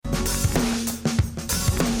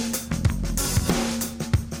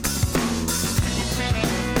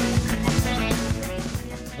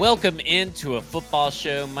Welcome into a football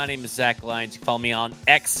show. My name is Zach Lyons. You can follow me on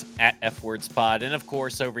X at FWordsPod. And of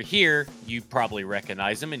course, over here, you probably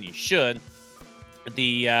recognize him, and you should.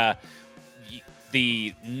 The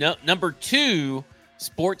number 2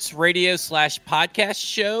 sports radio / podcast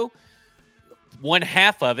show. One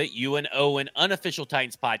half of it, UNO, an unofficial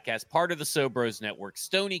Titans podcast, part of the Sobros Network.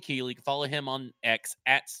 Stoney Keeley. You can follow him on X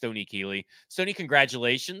at Stoney Keeley. Stoney,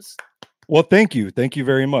 congratulations. Well, thank you. Thank you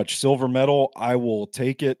very much. Silver medal, I will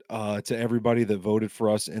take it to everybody that voted for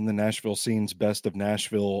us in the Nashville Scene's Best of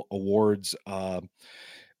Nashville Awards.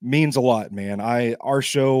 Means a lot, man. Our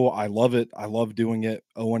show, I love it. I love doing it.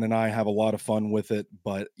 Owen and I have a lot of fun with it,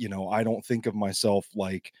 but I don't think of myself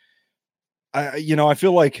like I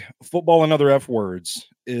feel like Football and Other F Words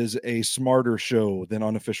is a smarter show than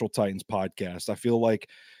Unofficial Titans podcast. I feel like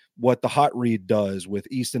what the Hot Read does with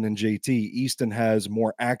Easton and JT, Easton has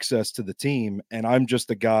more access to the team, and I'm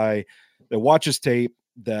just a guy that watches tape,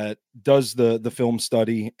 that does the film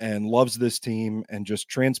study and loves this team and just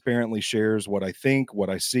transparently shares what I think, what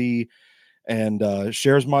I see, and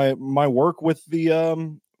shares my work with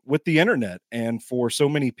the internet. And for so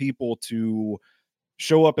many people to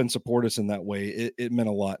show up and support us in that way, it meant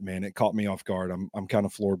a lot, man. It caught me off guard. I'm kind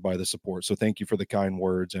of floored by the support. So thank you for the kind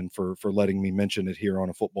words and for letting me mention it here on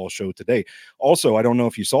a football show today. Also, I don't know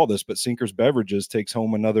if you saw this, but Sinkers Beverages takes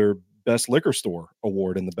home another Best Liquor Store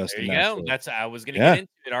award in the Best There of you Nashville. go. I was going to get into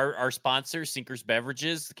it. Our sponsor, Sinkers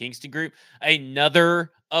Beverages, the Kingston Group,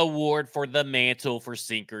 another award for the mantle for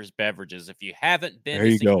Sinkers Beverages. If you haven't been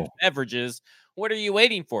to Sinkers Beverages, what are you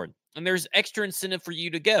waiting for? And there's extra incentive for you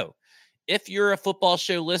to go. If you're a football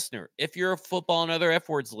show listener, if you're a Football and Other F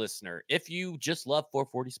Words listener, if you just love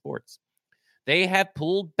 440 Sports, they have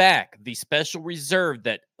pulled back the special reserve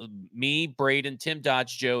that me, Braden, Tim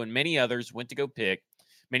Dodge, Joe, and many others went to go pick.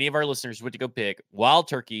 Many of our listeners went to go pick Wild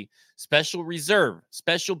Turkey, Special Reserve,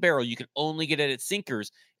 Special Barrel. You can only get it at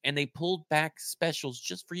Sinkers, and they pulled back specials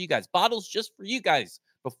just for you guys, bottles just for you guys.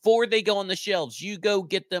 Before they go on the shelves, you go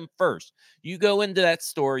get them first. You go into that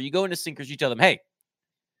store, you go into Sinkers, you tell them, hey,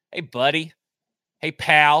 buddy. Hey,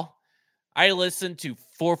 pal. I listen to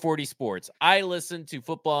 440 Sports. I listen to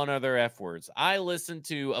Football and Other F Words. I listen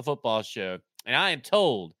to a football show, and I am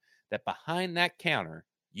told that behind that counter,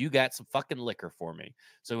 you got some fucking liquor for me.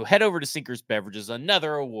 So head over to Sinkers Beverages,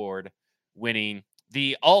 another award winning,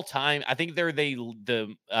 the all-time, I think they're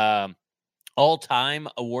the all-time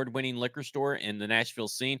award-winning liquor store in the Nashville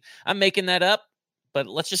scene. I'm making that up, but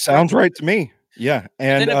let's just sounds right to me. Yeah,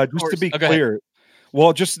 and just to be clear,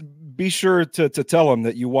 well, just be sure to tell them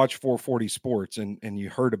that you watch 440 Sports and you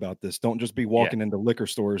heard about this. Don't just be walking into liquor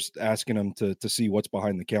stores asking them to see what's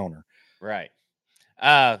behind the counter. Right.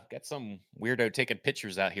 Got some weirdo taking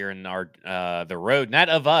pictures out here in our the road, not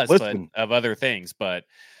of us, but of other things. But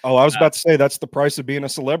I was about to say that's the price of being a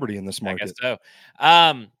celebrity in this market. I guess so.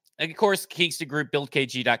 And of course, Kingston Group,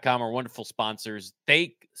 BuildKG.com are wonderful sponsors.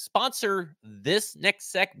 They sponsor this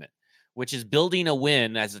next segment, which is building a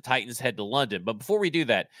win as the Titans head to London. But before we do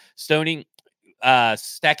that, Stoney,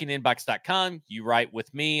 stackinginbox.com, you write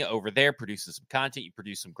with me over there, produces some content. You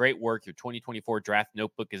produce some great work. Your 2024 draft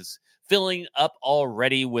notebook is filling up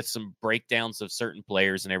already with some breakdowns of certain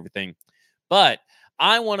players and everything. But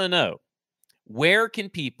I want to know, where can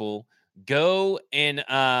people go and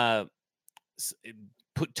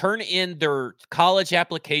turn in their college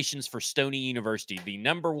applications for Stoney University, the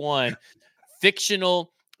number 1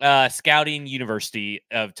 fictional scouting university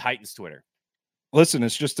of Titans Twitter? Listen,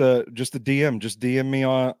 it's just a DM. Just DM me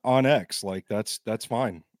on X. Like that's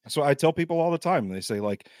fine. So I tell people all the time. They say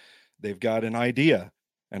like they've got an idea,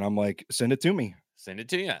 and I'm like, send it to me. Send it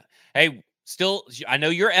to you. Hey, still, I know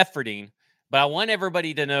you're efforting, but I want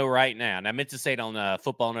everybody to know right now. And I meant to say it on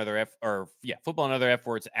Football and Other F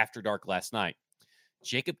Words After Dark last night.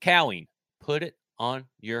 Jacob Cowing, put it on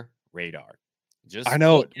your radar. Just I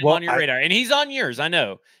know on your radar, and he's on yours. I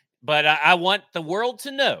know, but I want the world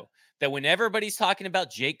to know that when everybody's talking about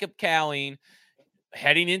Jacob Cowing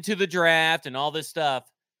heading into the draft and all this stuff,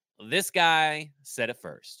 this guy said it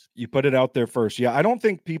first. You put it out there first. Yeah, I don't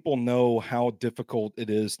think people know how difficult it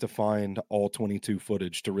is to find all 22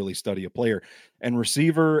 footage to really study a player. And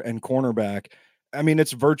receiver and cornerback, I mean,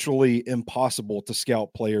 it's virtually impossible to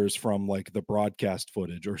scout players from like the broadcast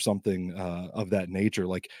footage or something of that nature.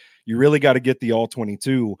 Like you really got to get the all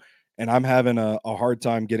 22. And I'm having a hard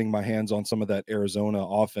time getting my hands on some of that Arizona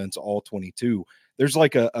offense, all 22. There's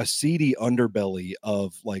like a seedy underbelly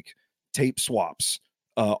of like tape swaps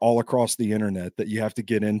all across the internet that you have to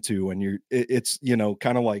get into. And it's,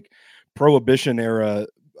 kind of like Prohibition era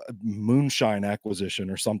moonshine acquisition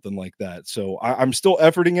or something like that. So I'm still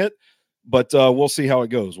efforting it, but we'll see how it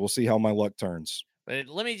goes. We'll see how my luck turns. But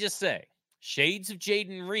let me just say, shades of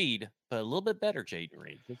Jayden Reed, but a little bit better Jayden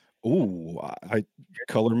Reed. Ooh, I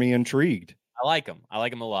color me intrigued. I like him. I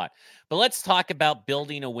like him a lot. But let's talk about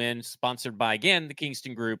Building a Win, sponsored by, again, the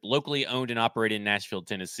Kingston Group, locally owned and operated in Nashville,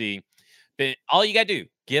 Tennessee. But all you got to do,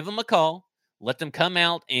 give them a call, let them come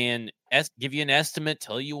out and give you an estimate,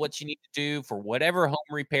 tell you what you need to do for whatever home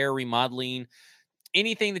repair, remodeling,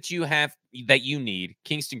 anything that you have that you need.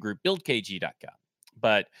 Kingston Group, buildkg.com.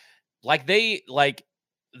 But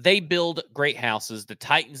they build great houses. The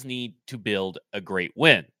Titans need to build a great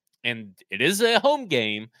win. And it is a home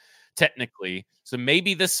game, technically. So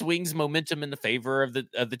maybe this swings momentum in the favor of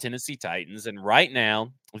the Tennessee Titans. And right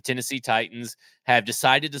now, the Tennessee Titans have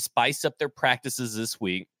decided to spice up their practices this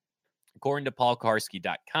week. According to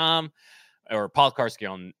paulkarski.com, or Paul Karski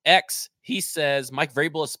on X, he says Mike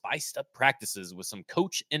Vrabel has spiced up practices with some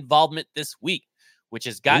coach involvement this week, which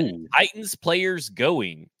has gotten Titans players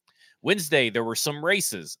going. Wednesday, there were some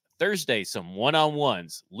races. Thursday, some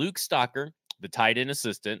one-on-ones. Luke Stocker, the tight end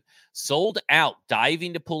assistant, sold out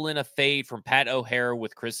diving to pull in a fade from Pat O'Hara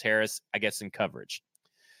with Chris Harris, I guess, in coverage.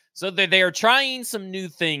 So they are trying some new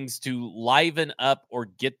things to liven up or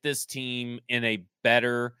get this team in a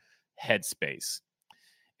better headspace.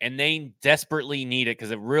 And they desperately need it because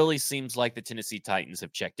it really seems like the Tennessee Titans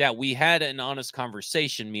have checked out. We had an honest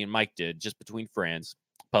conversation, me and Mike did, just between friends,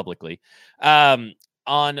 publicly,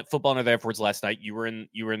 on Football and Other Efforts last night. You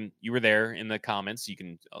were there in the comments. You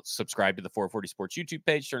can subscribe to the 440 Sports YouTube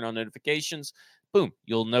page, turn on notifications. Boom,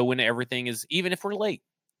 you'll know when everything is, even if we're late,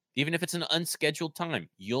 even if it's an unscheduled time,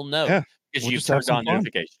 you'll know because you've turned on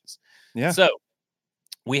notifications. Yeah. So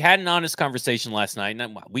we had an honest conversation last night,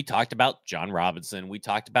 and we talked about John Robinson. We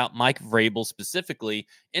talked about Mike Vrabel specifically,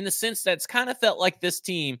 in the sense that it's kind of felt like this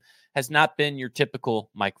team has not been your typical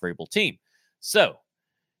Mike Vrabel team. So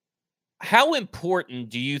how important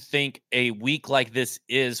do you think a week like this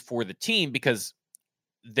is for the team? Because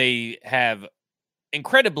they have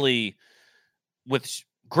incredibly, with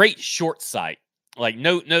great short sight, like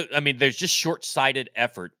there's just short-sighted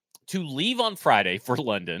effort to leave on Friday for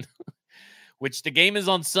London, which the game is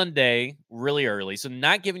on Sunday really early. So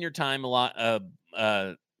not giving your time a lot,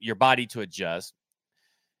 your body to adjust.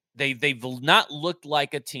 They've not looked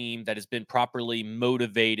like a team that has been properly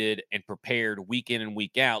motivated and prepared week in and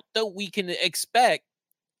week out, though we can expect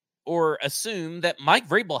or assume that Mike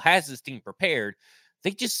Vrabel has his team prepared.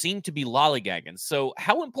 They just seem to be lollygagging. So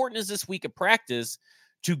how important is this week of practice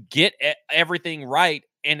to get everything right?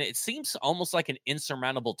 And it seems almost like an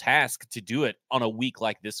insurmountable task to do it on a week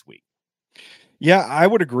like this week. Yeah, I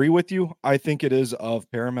would agree with you. I think it is of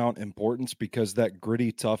paramount importance because that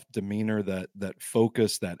gritty, tough demeanor, that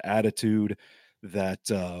focus, that attitude, that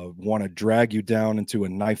want to drag you down into a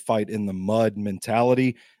knife fight in the mud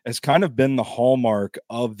mentality has kind of been the hallmark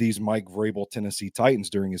of these Mike Vrabel Tennessee Titans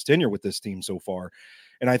during his tenure with this team so far.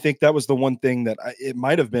 And I think that was the one thing that it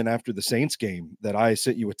might have been after the Saints game that I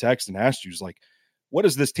sent you a text and asked you, is like, what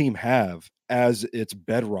does this team have as its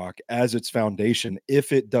bedrock, as its foundation,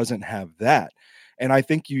 if it doesn't have that? And I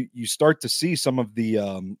think you start to see some of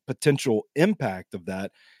the potential impact of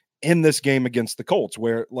that in this game against the Colts,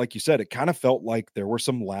 where, like you said, it kind of felt like there were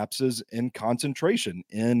some lapses in concentration,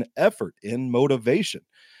 in effort, in motivation.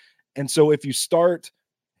 And so if you start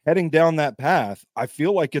heading down that path, I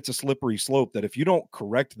feel like it's a slippery slope that if you don't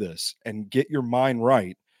correct this and get your mind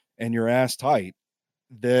right and your ass tight,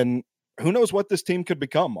 then who knows what this team could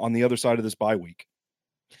become on the other side of this bye week.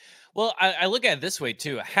 Well, I look at it this way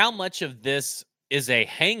too. How much of this is a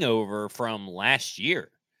hangover from last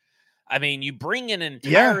year? I mean, you bring in an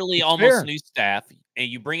entirely almost new staff, and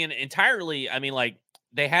you bring in entirely, I mean, like,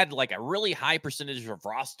 they had like a really high percentage of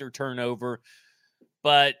roster turnover,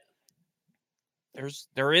 but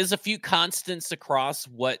there is a few constants across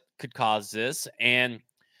what could cause this. And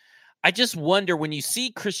I just wonder, when you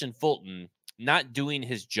see Christian Fulton not doing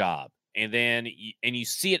his job, and then you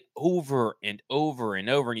see it over and over and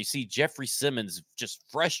over, and you see Jeffrey Simmons just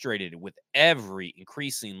frustrated with every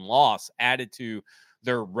increasing loss added to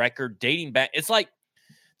their record dating back. It's like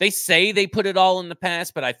they say they put it all in the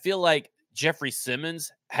past, but I feel like Jeffrey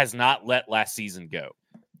Simmons has not let last season go.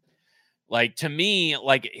 Like, to me,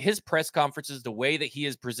 like, his press conferences, the way that he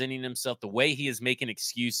is presenting himself, the way he is making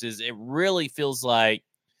excuses, it really feels like,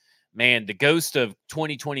 man, the ghost of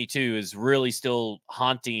 2022 is really still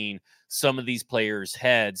haunting some of these players'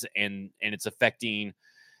 heads, and it's affecting.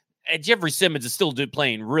 And Jeffrey Simmons is still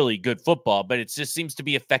playing really good football, but it just seems to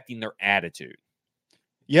be affecting their attitude.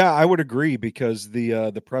 Yeah, I would agree because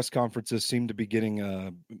the press conferences seem to be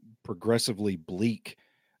getting progressively bleak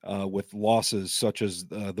with losses such as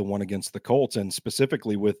the one against the Colts, and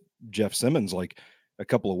specifically with Jeff Simmons. Like, a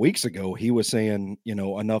couple of weeks ago, he was saying,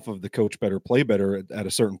 enough of the coach better, play better. At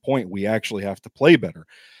a certain point, we actually have to play better.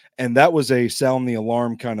 And that was a sound the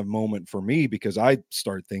alarm kind of moment for me, because I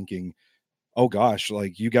start thinking, oh gosh,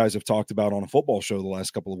 like you guys have talked about on a football show the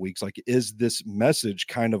last couple of weeks, like, is this message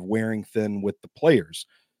kind of wearing thin with the players?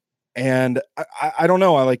 And I don't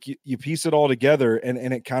know. I like you piece it all together, and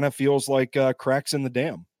it kind of feels like cracks in the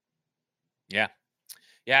dam. Yeah.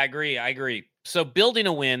 Yeah, I agree. So building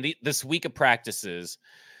a win this week of practices.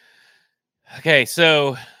 Okay,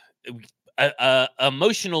 so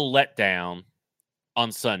emotional letdown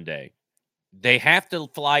on Sunday. They have to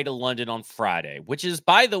fly to London on Friday, which is,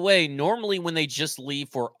 by the way, normally when they just leave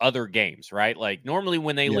for other games, right? Like normally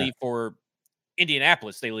when they Yeah. leave for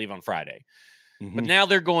Indianapolis, they leave on Friday. But Mm-hmm. now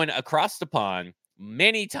they're going across the pond,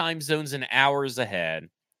 many time zones and hours ahead.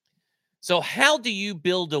 So how do you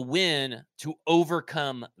build a win to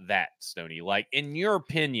overcome that, Stoney? Like, in your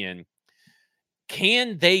opinion,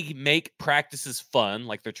 can they make practices fun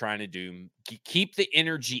like they're trying to do, keep the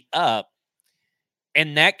energy up,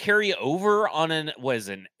 and that carry over on an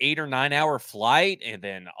 8 or 9 hour flight and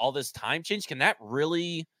then all this time change? Can that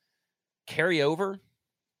really carry over?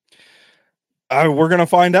 We're gonna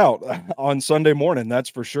find out on Sunday morning. That's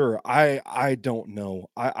for sure. I don't know.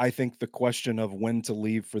 I think the question of when to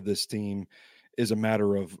leave for this team is a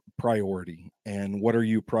matter of priority. And what are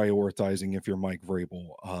you prioritizing if you're Mike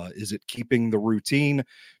Vrabel? Is it keeping the routine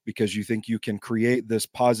because you think you can create this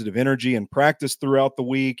positive energy and practice throughout the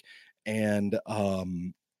week? And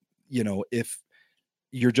if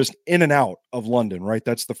you're just in and out of London, right?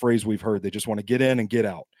 That's the phrase we've heard. They just want to get in and get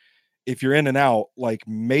out. If you're in and out, like,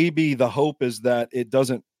 maybe the hope is that it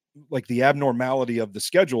doesn't, like, the abnormality of the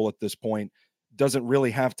schedule at this point doesn't really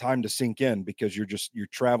have time to sink in, because you're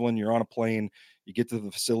traveling, you're on a plane, you get to the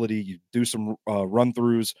facility, you do some run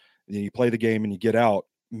throughs, you play the game and you get out.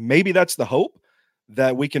 Maybe that's the hope,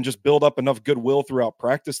 that we can just build up enough goodwill throughout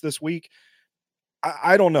practice this week.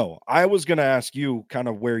 I don't know. I was going to ask you kind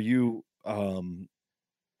of where you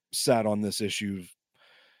sat on this issue,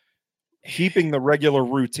 keeping the regular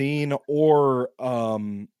routine, or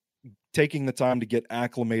taking the time to get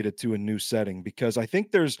acclimated to a new setting, because I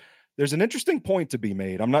think there's an interesting point to be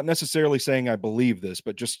made. I'm not necessarily saying I believe this,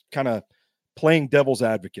 but just kind of playing devil's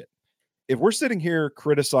advocate. If we're sitting here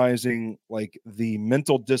criticizing, like, the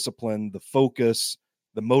mental discipline, the focus,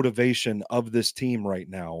 the motivation of this team right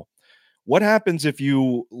now, what happens if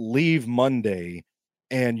you leave Monday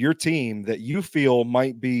and your team that you feel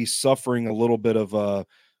might be suffering a little bit of a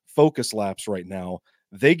focus lapse right now,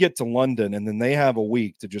 they get to London and then they have a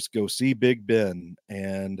week to just go see Big Ben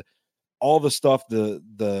and all the stuff,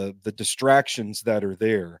 the distractions that are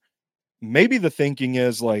there. Maybe the thinking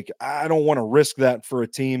is like, I don't want to risk that for a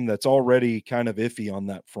team that's already kind of iffy on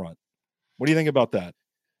that front. What do you think about that?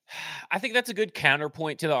 I think that's a good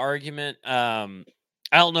counterpoint to the argument.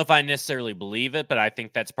 I don't know if I necessarily believe it, but I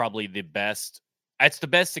think that's probably the best. It's the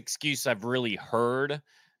best excuse I've really heard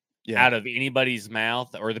Yeah. out of anybody's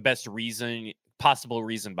mouth, or the best possible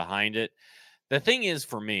reason behind it. The thing is,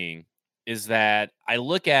 for me, is that I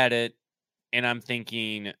look at it and I'm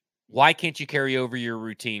thinking, why can't you carry over your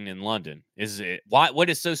routine in London? What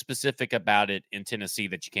is so specific about it in Tennessee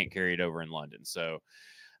that you can't carry it over in London? So,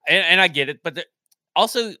 and I get it, but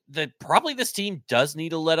also probably this team does need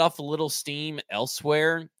to let off a little steam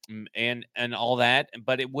elsewhere, and all that.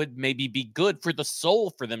 But it would maybe be good for the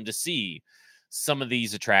soul for them to see some of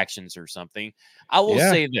these attractions or something. I will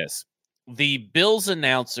Yeah. say this: the Bills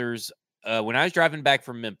announcers, when I was driving back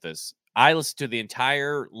from Memphis, I listened to the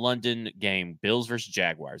entire London game, Bills versus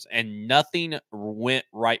Jaguars, and nothing went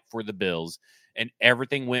right for the Bills, and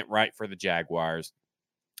everything went right for the Jaguars.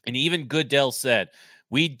 And even Goodell said,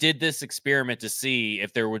 we did this experiment to see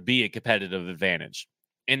if there would be a competitive advantage.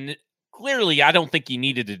 And clearly, I don't think he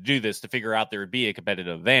needed to do this to figure out there would be a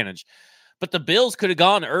competitive advantage. But the Bills could have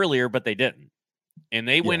gone earlier, but they didn't. And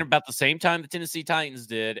they went Yeah. about the same time the Tennessee Titans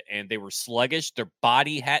did, and they were sluggish. Their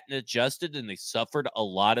body hadn't adjusted, and they suffered a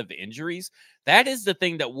lot of injuries. That is the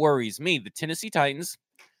thing that worries me. The Tennessee Titans,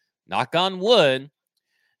 knock on wood,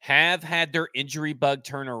 have had their injury bug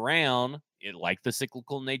turn around, like the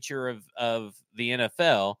cyclical nature of the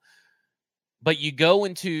NFL. But you go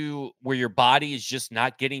into where your body is just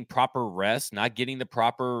not getting proper rest, not getting the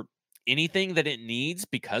proper anything that it needs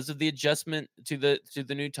because of the adjustment to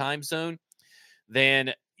the new time zone,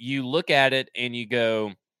 then you look at it and you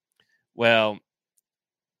go, well,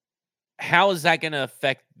 how is that going to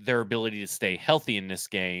affect their ability to stay healthy in this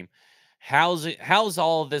game? How's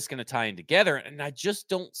all of this going to tie in together? And I just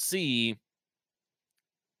don't see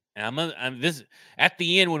And I'm this at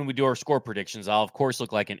the end when we do our score predictions, I'll of course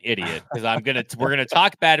look like an idiot because we're gonna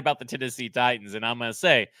talk bad about the Tennessee Titans, and I'm gonna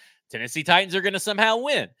say Tennessee Titans are gonna somehow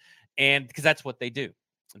win, and because that's what they do.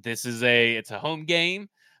 It's a home game,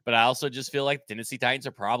 but I also just feel like Tennessee Titans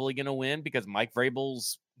are probably gonna win because Mike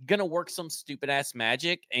Vrabel's gonna work some stupid ass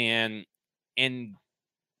magic and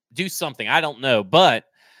do something. I don't know, but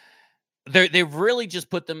they've really just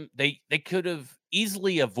put them. They could have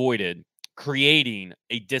easily avoided creating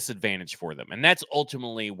a disadvantage for them, and that's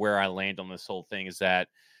ultimately where I land on this whole thing. Is that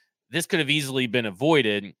this could have easily been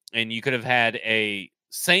avoided, and you could have had a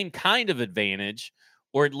same kind of advantage,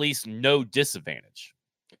 or at least no disadvantage.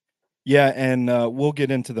 Yeah, and we'll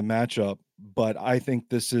get into the matchup, but I think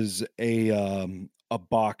this is a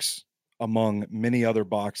box among many other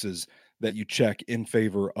boxes that you check in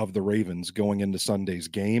favor of the Ravens going into Sunday's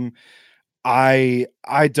game. I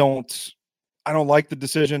don't like the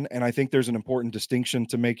decision, and I think there's an important distinction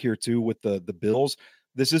to make here too with the Bills.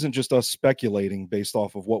 This isn't just us speculating based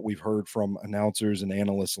off of what we've heard from announcers and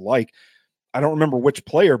analysts alike. I don't remember which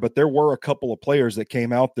player, but there were a couple of players that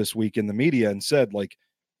came out this week in the media and said, like,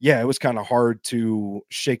 yeah, it was kind of hard to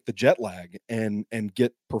shake the jet lag and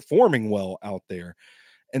get performing well out there.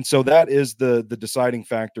 And so that is the deciding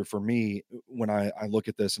factor for me when I look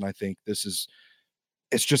at this, and I think it's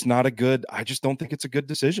just not a good. I just don't think it's a good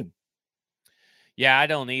decision. Yeah, I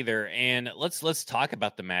don't either. And let's talk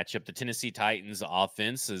about the matchup. The Tennessee Titans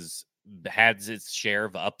offense has had its share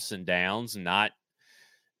of ups and downs, not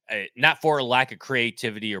for a lack of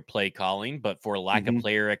creativity or play calling, but for a lack of Mhm.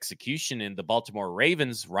 player execution. And the Baltimore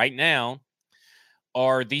Ravens right now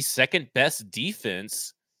are the second best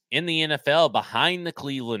defense in the NFL behind the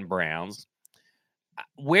Cleveland Browns.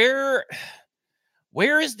 Where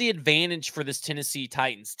where is the advantage for this Tennessee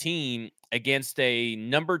Titans team against a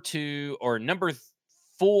number 2 or number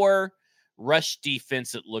 4 rush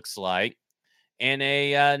defense, it looks like, and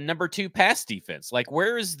a number 2 pass defense? Like,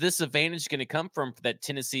 where is this advantage going to come from for that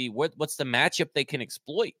Tennessee? What's the matchup they can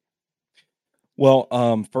exploit?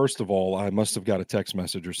 Well, first of all, I must have got a text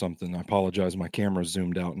message or something. I apologize. My camera's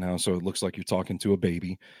zoomed out now, so it looks like you're talking to a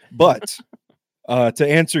baby. But to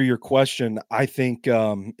answer your question, I think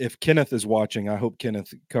if Kenneth is watching, I hope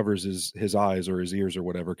Kenneth covers his eyes or his ears or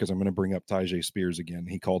whatever, because I'm going to bring up Tyjae Spears again.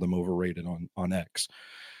 He called him overrated on X.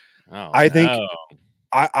 Oh I think no.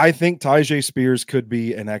 I think Tyjae Spears could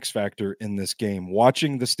be an X factor in this game.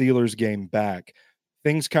 Watching the Steelers game back,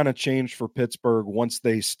 things kind of changed for Pittsburgh once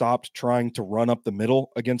they stopped trying to run up the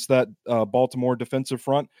middle against that Baltimore defensive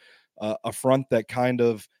front, a front that kind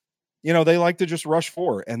of, they like to just rush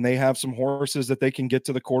forward, and they have some horses that they can get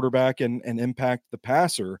to the quarterback and impact the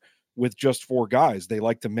passer with just four guys. They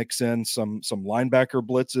like to mix in some linebacker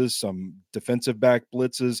blitzes, some defensive back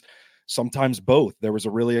blitzes, sometimes both. There was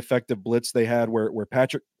a really effective blitz they had where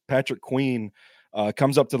Patrick Queen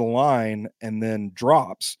comes up to the line and then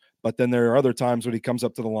drops. But then there are other times when he comes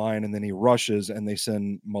up to the line and then he rushes, and they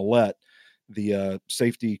send Millette, the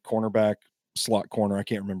safety cornerback slot corner. I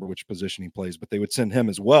can't remember which position he plays, but they would send him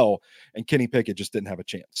as well. And Kenny Pickett just didn't have a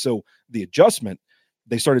chance. So the adjustment,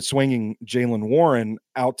 they started swinging Jalen Warren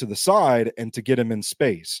out to the side and to get him in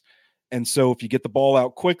space. And so if you get the ball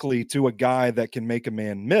out quickly to a guy that can make a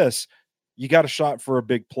man miss, you got a shot for a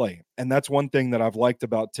big play. And that's one thing that I've liked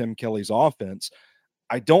about Tim Kelly's offense.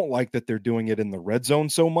 I don't like that they're doing it in the red zone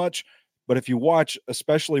so much, but if you watch,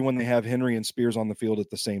 especially when they have Henry and Spears on the field at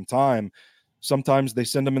the same time, sometimes they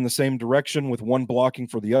send them in the same direction with one blocking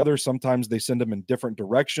for the other. Sometimes they send them in different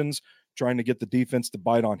directions, trying to get the defense to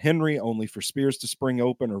bite on Henry, only for Spears to spring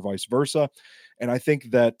open, or vice versa. And I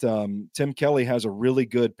think that Tim Kelly has a really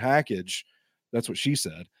good package. That's what she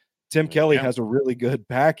said. Tim There you Kelly go. has a really good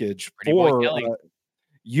package Pretty boy for Kelly.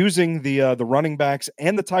 using the running backs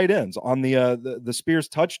and the tight ends on the Spears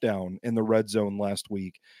touchdown in the red zone last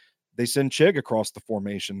week. They send Chig across the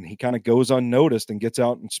formation. He kind of goes unnoticed and gets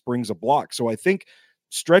out and springs a block. So I think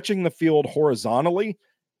stretching the field horizontally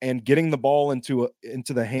and getting the ball into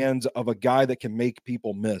the hands of a guy that can make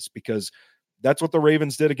people miss, because that's what the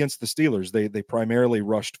Ravens did against the Steelers. They primarily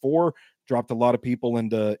rushed four, dropped a lot of people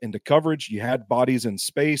into coverage. You had bodies in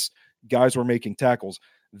space, guys were making tackles.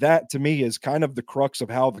 That to me is kind of the crux of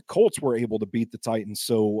how the Colts were able to beat the Titans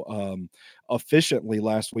so efficiently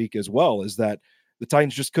last week as well, is that the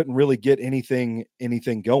Titans just couldn't really get anything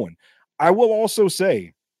going. I will also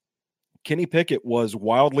say Kenny Pickett was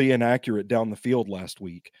wildly inaccurate down the field last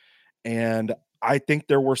week, and I think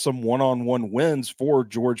there were some one-on-one wins for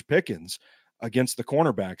George Pickens against the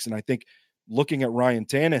cornerbacks. And I think looking at Ryan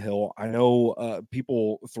Tannehill, I know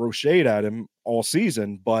people throw shade at him all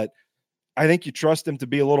season, but I think you trust him to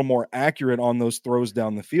be a little more accurate on those throws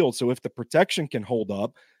down the field. So if the protection can hold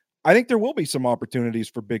up, I think there will be some opportunities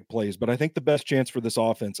for big plays, but I think the best chance for this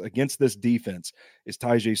offense against this defense is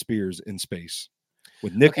Tyjae Spears in space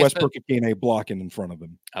with Nick Okay, so Westbrook-Ikhine blocking in front of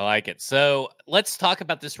him. I like it. So let's talk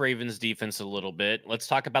about this Ravens defense a little bit. Let's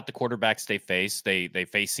talk about the quarterbacks they face. They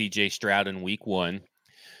face CJ Stroud in week 1.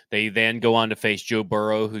 They then go on to face Joe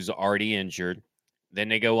Burrow, who's already injured. Then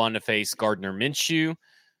they go on to face Gardner Minshew,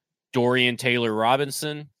 Dorian Taylor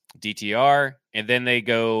Robinson, DTR, and then they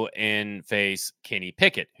go and face Kenny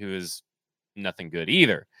Pickett, who is nothing good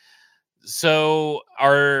either. So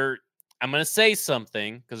I'm going to say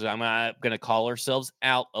something because I'm going to call ourselves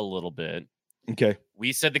out a little bit. Okay.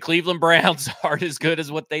 We said the Cleveland Browns aren't as good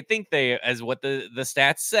as what they think as what the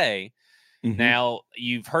stats say. Mm-hmm. Now,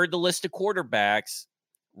 you've heard the list of quarterbacks.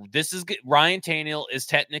 This is Ryan Tannehill is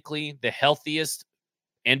technically the healthiest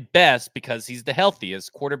and best because he's the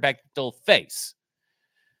healthiest quarterback they'll face.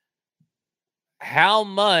 How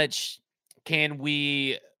much can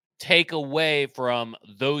we take away from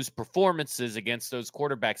those performances against those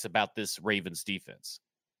quarterbacks about this Ravens defense?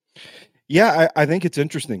 Yeah, I think it's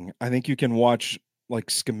interesting. I think you can watch like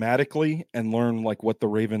schematically and learn like what the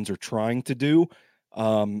Ravens are trying to do.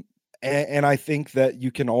 And I think that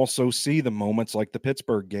you can also see the moments like the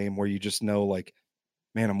Pittsburgh game where you just know like,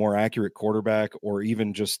 man, a more accurate quarterback, or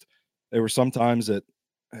even just there were some times that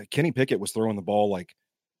Kenny Pickett was throwing the ball like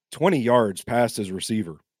 20 yards past his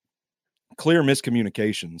receiver. Clear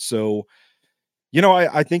miscommunication. So,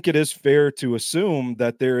 I think it is fair to assume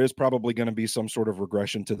that there is probably going to be some sort of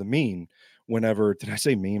regression to the mean whenever, did I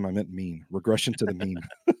say meme? I meant mean. Regression to the mean.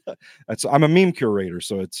 I'm a meme curator,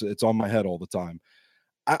 so it's on my head all the time.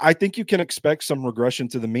 I think you can expect some regression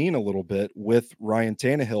to the mean a little bit with Ryan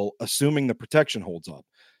Tannehill, assuming the protection holds up.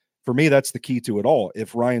 For me, that's the key to it all.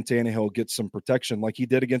 If Ryan Tannehill gets some protection like he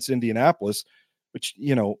did against Indianapolis, which,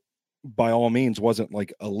 by all means wasn't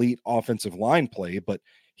like elite offensive line play, but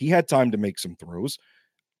he had time to make some throws.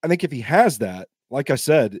 I think if he has that, like I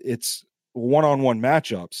said, it's one-on-one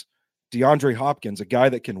matchups. DeAndre Hopkins, a guy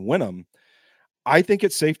that can win them. I think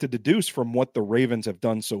it's safe to deduce from what the Ravens have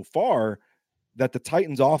done so far that the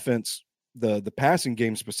Titans offense, the passing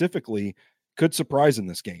game specifically, could surprise in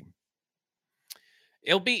this game.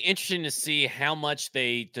 It'll be interesting to see how much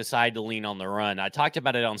they decide to lean on the run. I talked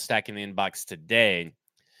about it on Stacking the Inbox today,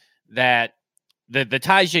 that the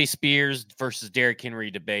Tyjae Spears versus Derrick Henry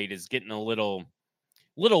debate is getting a little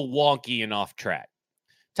wonky and off track.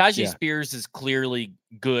 Tyjae Spears is clearly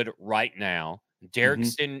good right now. Derrick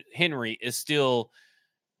Henry is still,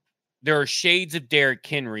 there are shades of Derrick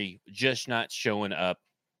Henry just not showing up.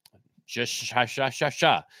 Just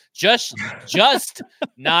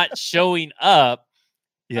not showing up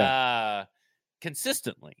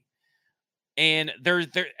consistently. And there's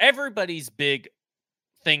everybody's big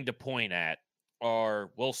thing to point at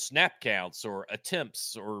are, well, snap counts or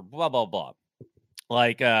attempts or blah blah blah.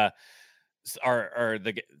 Like the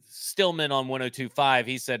Stillman on 102.5,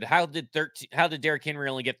 he said, how did Derrick Henry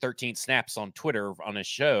only get 13 snaps on Twitter on his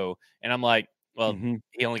show? And I'm like, well,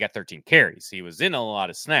 he only got 13 carries. He was in a lot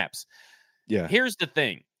of snaps. Yeah. Here's the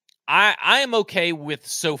thing. I am okay with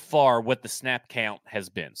so far what the snap count has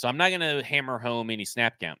been. So I'm not going to hammer home any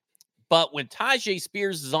snap count. But when Tyjae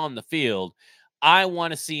Spears is on the field, I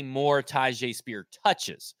want to see more Tyjae Spears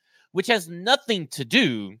touches, which has nothing to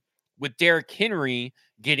do with Derrick Henry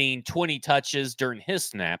getting 20 touches during his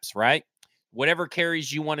snaps, right? Whatever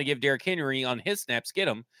carries you want to give Derrick Henry on his snaps, get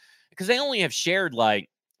them. Because they only have shared like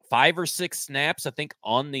 5 or 6 snaps, I think,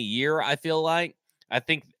 on the year, I feel like. I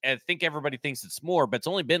think everybody thinks it's more, but it's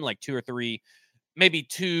only been like 2 or 3, maybe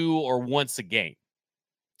 2 or once a game.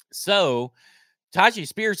 So Tyjae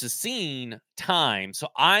Spears has seen time. So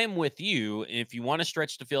I'm with you. If you want to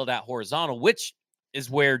stretch the field out horizontal, which is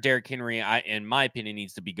where Derrick Henry, in my opinion,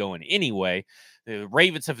 needs to be going anyway. The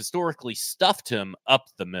Ravens have historically stuffed him up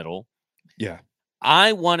the middle. Yeah.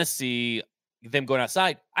 I want to see them going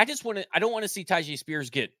outside. I don't want to see Tyjae Spears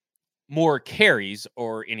get more carries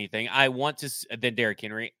or anything. I want to, than Derrick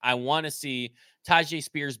Henry. I want to see Tyjae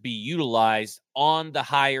Spears be utilized on the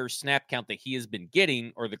higher snap count that he has been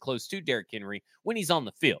getting, or the close to Derrick Henry, when he's on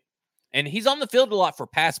the field. And he's on the field a lot for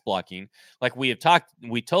pass blocking. Like we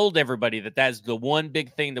told everybody that's the one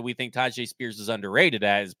big thing that we think Tyjae Spears is underrated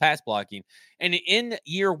at, is pass blocking. And in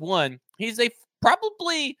year 1, he's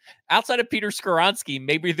probably, outside of Peter Skoronski,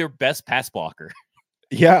 maybe their best pass blocker.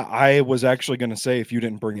 Yeah, I was actually going to say, if you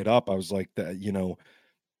didn't bring it up, I was like, that,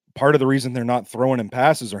 part of the reason they're not throwing him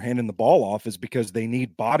passes or handing the ball off is because they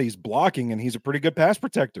need bodies blocking, and he's a pretty good pass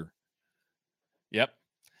protector. Yep.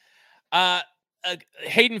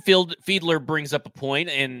 Hayden Fiedler brings up a point,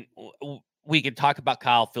 and we could talk about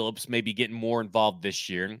Kyle Phillips maybe getting more involved this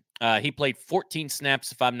year. He played 14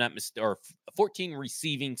 snaps, if I'm not mistaken, or 14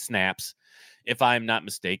 receiving snaps, if I'm not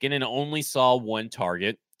mistaken, and only saw one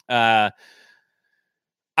target. I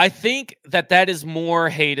think that is more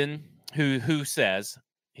Hayden who says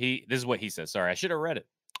this is what he says. Sorry, I should have read it.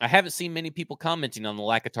 I haven't seen many people commenting on the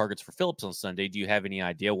lack of targets for Phillips on Sunday. Do you have any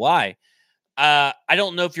idea why? I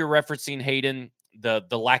don't know if you're referencing Hayden the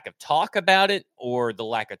lack of talk about it or the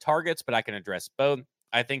lack of targets, but I can address both.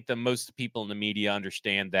 I think the most people in the media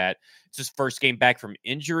understand that it's his first game back from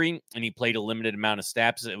injury, and he played a limited amount of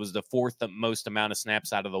snaps. It was the fourth most amount of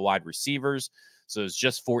snaps out of the wide receivers, so it's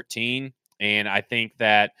just 14. And I think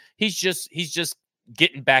that he's just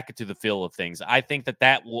getting back into the feel of things. I think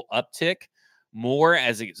that will uptick more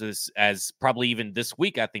as probably even this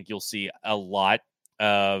week. I think you'll see a lot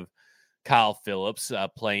of Kyle Phillips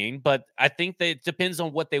playing, but I think that it depends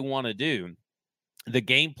on what they want to do. The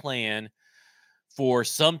game plan for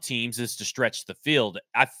some teams is to stretch the field.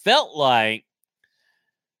 I felt like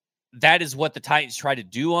that is what the Titans try to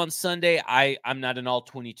do on Sunday. I'm not an all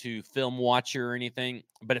 22 film watcher or anything,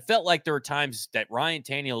 but it felt like there were times that Ryan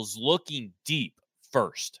Tannehill's looking deep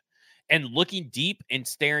first and looking deep and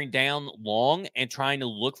staring down long and trying to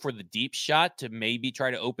look for the deep shot to maybe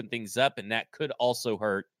try to open things up. And that could also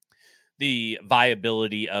hurt the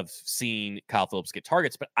viability of seeing Kyle Phillips get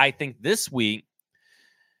targets. But I think this week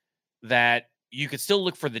that you could still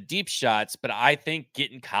look for the deep shots, but I think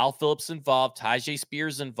getting Kyle Phillips involved, Tyjae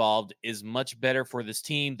Spears involved is much better for this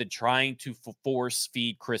team than trying to force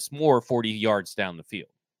feed Chris Moore 40 yards down the field.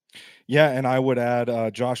 Yeah, and I would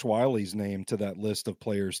add Josh Wiley's name to that list of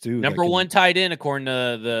players too. Number one tight end, according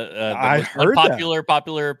to the most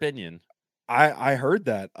popular opinion. I heard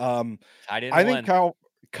that. Tight end I think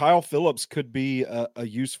Kyle Phillips could be a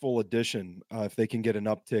useful addition if they can get an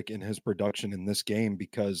uptick in his production in this game,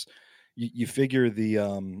 because you figure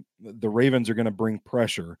the Ravens are going to bring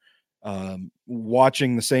pressure.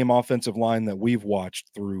 Watching the same offensive line that we've watched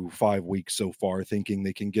through 5 weeks so far, thinking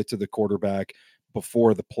they can get to the quarterback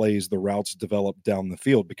before the routes develop down the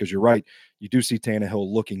field, because you're right, you do see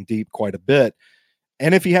Tannehill looking deep quite a bit.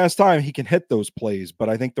 And if he has time, he can hit those plays. But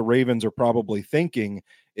I think the Ravens are probably thinking,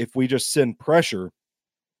 if we just send pressure,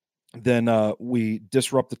 then we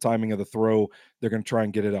disrupt the timing of the throw. They're going to try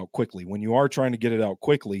and get it out quickly. When you are trying to get it out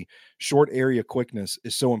quickly, short area quickness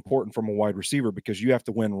is so important from a wide receiver, because you have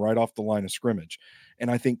to win right off the line of scrimmage.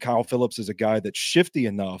 And I think Kyle Phillips is a guy that's shifty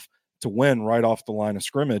enough to win right off the line of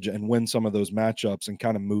scrimmage and win some of those matchups and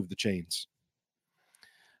kind of move the chains.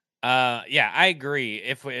 Yeah, I agree.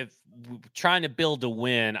 If trying to build a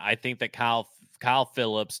win, I think that Kyle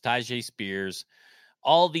Phillips, Tyjae Spears,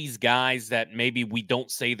 all these guys that maybe we don't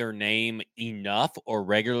say their name enough or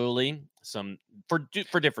regularly, some for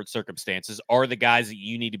different circumstances, are the guys that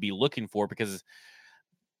you need to be looking for, because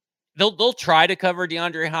they'll try to cover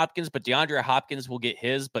DeAndre Hopkins, but DeAndre Hopkins will get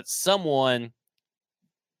his, but someone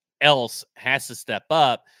else has to step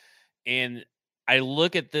up. And I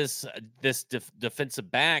look at this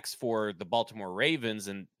defensive backs for the Baltimore Ravens,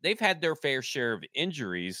 and they've had their fair share of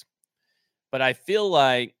injuries, but I feel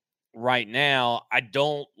like right now I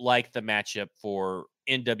don't like the matchup for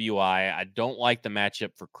NWI. I don't like the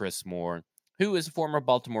matchup for Chris Moore, who is a former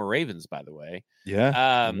Baltimore Ravens, by the way.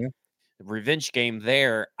 Yeah. Revenge game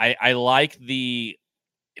there. I like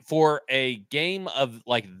for a game of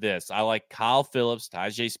like this, I like Kyle Phillips,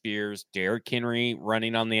 Tyjae Spears, Derrick Henry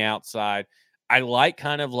running on the outside. I like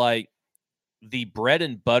kind of like the bread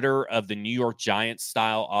and butter of the New York Giants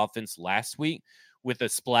style offense last week with a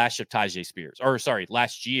splash of Tyjae Spears,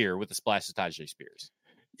 last year with a splash of Tyjae Spears.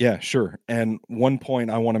 Yeah, sure. And one point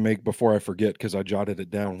I want to make before I forget, because I jotted it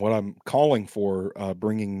down, what I'm calling for,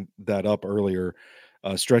 bringing that up earlier,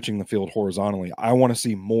 stretching the field horizontally. I want to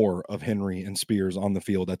see more of Henry and Spears on the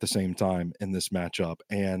field at the same time in this matchup.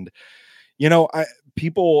 And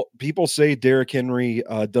people say Derrick Henry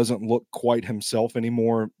doesn't look quite himself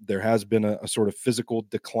anymore. There has been a sort of physical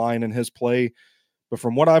decline in his play, but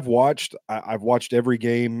from what I've watched, I've watched every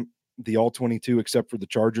game, the all 22, except for the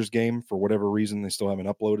Chargers game. For whatever reason, they still haven't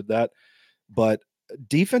uploaded that. But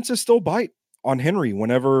defenses still bite on Henry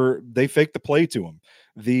whenever they fake the play to him.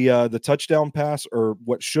 The touchdown pass, or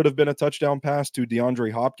what should have been a touchdown pass to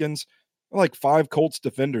DeAndre Hopkins, like 5 Colts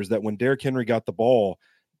defenders that when Derrick Henry got the ball,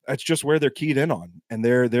 that's just where they're keyed in on, and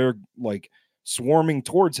they're like swarming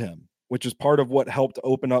towards him, which is part of what helped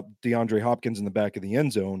open up DeAndre Hopkins in the back of the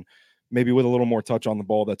end zone. Maybe with a little more touch on the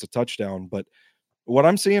ball, that's a touchdown. But what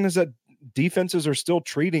I'm seeing is that defenses are still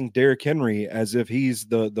treating Derrick Henry as if he's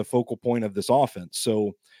the focal point of this offense.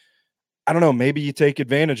 So I don't know. Maybe you take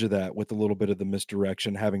advantage of that with a little bit of the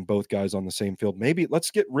misdirection, having both guys on the same field. Maybe let's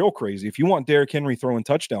get real crazy. If you want Derrick Henry throwing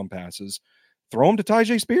touchdown passes, throw him to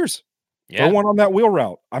Tyjae Spears. Throw one on that wheel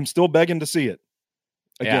route. I'm still begging to see it.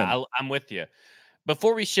 Again. Yeah, I'm with you.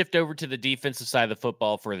 Before we shift over to the defensive side of the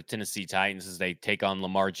football for the Tennessee Titans as they take on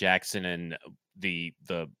Lamar Jackson and the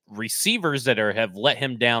receivers that have let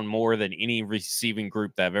him down more than any receiving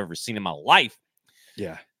group that I've ever seen in my life.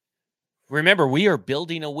 Yeah. Remember, we are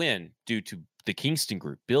building a win due to the Kingston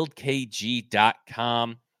Group,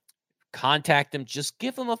 buildkg.com. Contact them. Just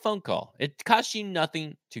give them a phone call. It costs you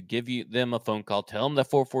nothing to give them a phone call. Tell them the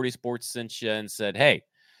 440 Sports sent you and said, hey,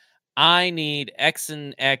 I need X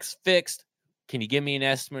and X fixed. Can you give me an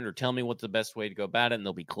estimate or tell me what's the best way to go about it? And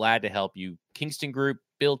they'll be glad to help you. Kingston Group,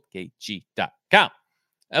 buildkg.com.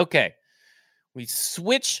 Okay. We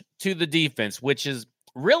switch to the defense, which is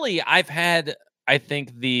really, I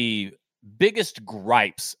think the biggest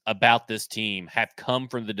gripes about this team have come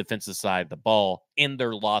from the defensive side of the ball in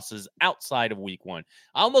their losses outside of week one.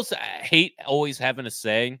 I almost hate always having to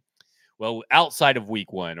say, well, outside of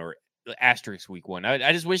week one or asterisk week one.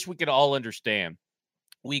 I just wish we could all understand.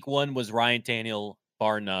 Week one was Ryan Tannehill,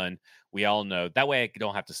 bar none. We all know. That way I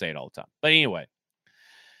don't have to say it all the time. But anyway,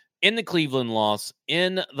 in the Cleveland loss,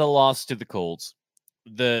 in the loss to the Colts,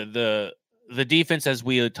 the defense, as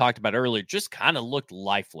we had talked about earlier, just kind of looked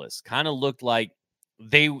lifeless. Kind of looked like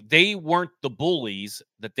they weren't the bullies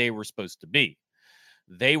that they were supposed to be.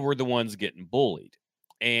 They were the ones getting bullied.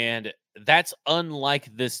 And that's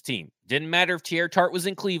unlike this team. Didn't matter if Teair Tart was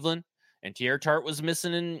in Cleveland and Teair Tart was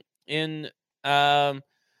missing in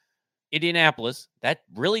Indianapolis. That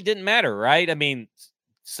really didn't matter, right? I mean,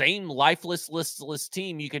 same lifeless, listless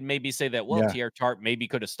team. You could maybe say that, well, Teair Tart maybe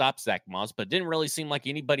could have stopped Zach Moss, but it didn't really seem like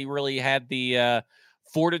anybody really had the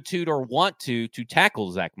fortitude or want to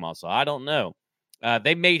tackle Zach Moss. So I don't know.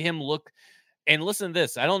 They made him look, and listen to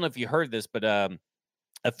this. I don't know if you heard this, but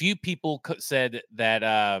a few people said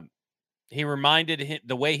that he reminded him,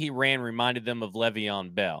 the way he ran reminded them of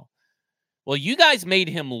Le'Veon Bell. Well, you guys made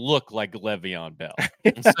him look like Le'Veon Bell.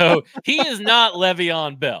 So he is not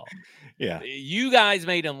Le'Veon Bell. Yeah. You guys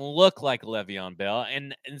made him look like Le'Veon Bell.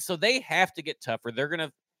 And so they have to get tougher. They're going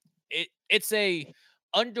to, it's a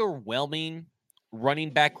underwhelming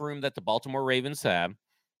running back room that the Baltimore Ravens have.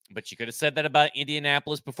 But you could have said that about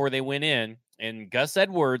Indianapolis before they went in. And Gus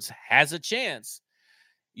Edwards has a chance.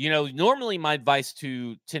 You know, normally my advice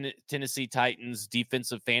to Tennessee Titans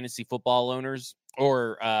defensive fantasy football owners,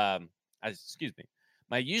 or my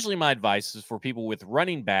advice is for people with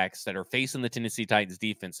running backs that are facing the Tennessee Titans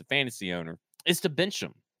defensive fantasy owner is to bench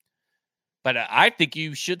them. But I think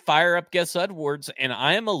you should fire up Gus Edwards, and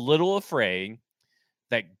I am a little afraid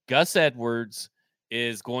that Gus Edwards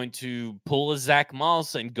is going to pull a Zach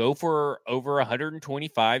Moss and go for over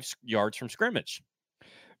 125 yards from scrimmage.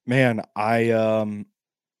 Man,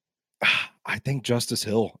 I think Justice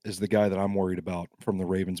Hill is the guy that I'm worried about from the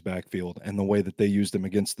Ravens backfield and the way that they used him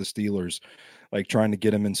against the Steelers, like trying to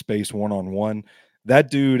get him in space one-on-one. That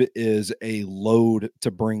dude is a load to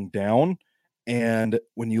bring down. And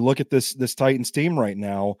when you look at this Titans team right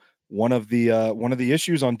now, one of the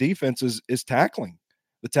issues on defense is tackling.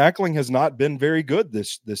 The tackling has not been very good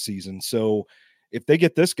this season. So if they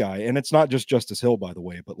get this guy, and it's not just Justice Hill, by the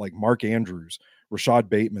way, but like Mark Andrews, Rashad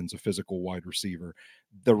Bateman's a physical wide receiver.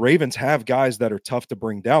 The Ravens have guys that are tough to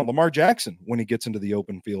bring down. Lamar Jackson, when he gets into the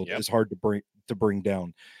open field, is hard to bring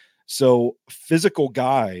down. So physical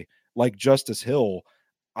guy like Justice Hill,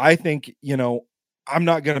 I think, you know, I'm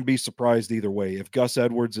not going to be surprised either way. If Gus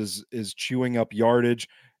Edwards is chewing up yardage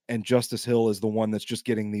and Justice Hill is the one that's just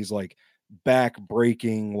getting these like back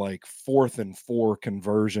breaking, like 4th and 4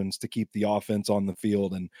 conversions to keep the offense on the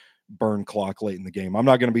field and burn clock late in the game, I'm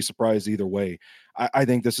not going to be surprised either way. I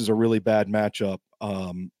think this is a really bad matchup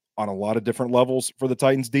on a lot of different levels for the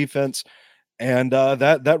Titans defense. And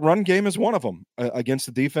that run game is one of them against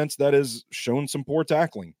the defense that has shown some poor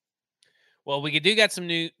tackling. Well, we do got some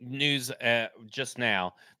new news just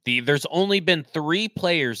now. There's only been 3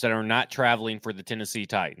 players that are not traveling for the Tennessee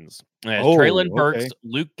Titans. Treylon Burks,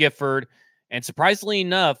 Luke Gifford, and surprisingly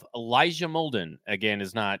enough, Elijah Molden, again,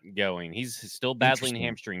 is not going. He's still battling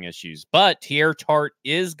hamstring issues. But Teair Tart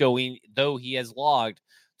is going, though he has logged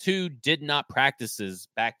 2 did not practices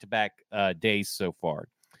back-to-back days so far.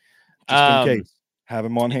 Just in case. Have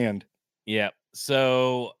him on hand. Yeah.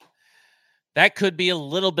 So that could be a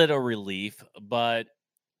little bit of relief, but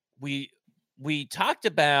we talked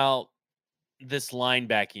about this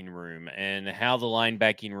linebacking room and how the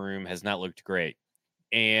linebacking room has not looked great.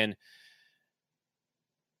 And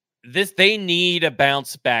they need a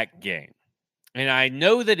bounce back game. And I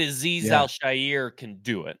know that Azeez Al-Shaair can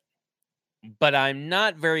do it. but I'm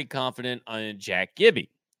not very confident on Jack Gibby.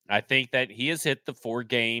 I think that he has hit the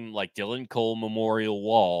 4-game, like Dylan Cole memorial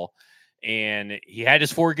wall, and he had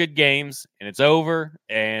his 4 good games, and it's over,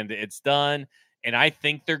 and it's done. And I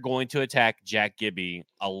think they're going to attack Jack Gibby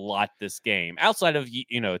a lot this game, outside of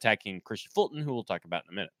attacking Christian Fulton, who we'll talk about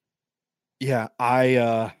in a minute. Yeah,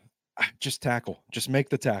 I just tackle, just make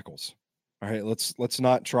the tackles. All right, let's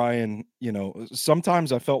not try and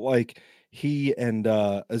sometimes I felt like he and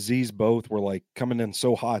Aziz both were like coming in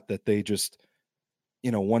so hot that they just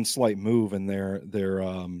one slight move and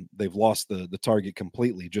they've lost the target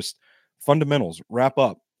completely. Just fundamentals, wrap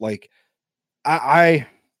up. Like I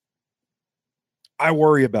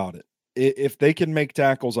worry about it. If they can make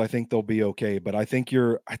tackles, I think they'll be okay. But I think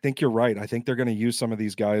you're right. I think they're going to use some of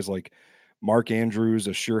these guys like Mark Andrews,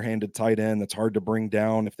 a sure-handed tight end that's hard to bring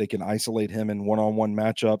down. If they can isolate him in one-on-one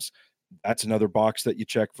matchups, that's another box that you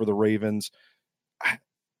check for the Ravens.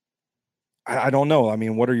 I don't know. I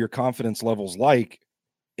mean, what are your confidence levels like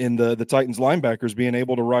in the Titans linebackers being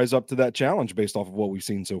able to rise up to that challenge based off of what we've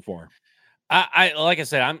seen so far? I like I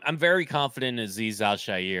said, I'm very confident in Azeez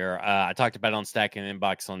Al-Shaair. I talked about it on Stacking the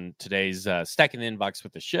Inbox on today's Stacking the Inbox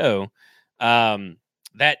with the show.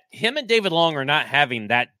 That him and David Long are not having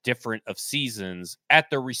that different of seasons at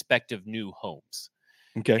their respective new homes.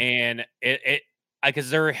 Okay. And it because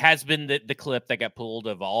there has been the clip that got pulled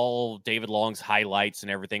of all David Long's highlights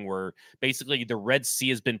and everything, where basically the Red Sea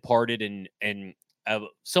has been parted and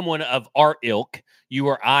someone of our ilk, you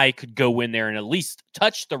or I, could go in there and at least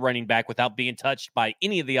touch the running back without being touched by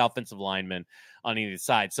any of the offensive linemen on either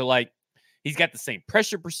side. So, like, he's got the same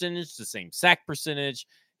pressure percentage, the same sack percentage.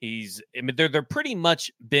 They're pretty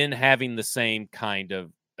much been having the same kind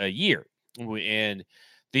of a year. And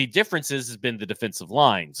the differences has been the defensive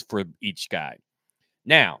lines for each guy.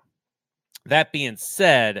 Now, that being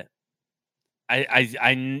said,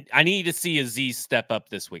 I need to see Azeez step up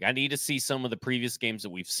this week. I need to see some of the previous games that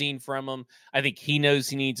we've seen from him. I think he knows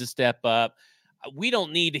he needs to step up. We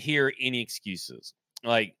don't need to hear any excuses.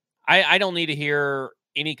 Like, I don't need to hear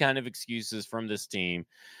any kind of excuses from this team.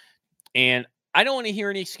 And I don't want to hear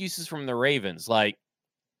any excuses from the Ravens. Like,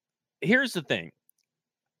 here's the thing.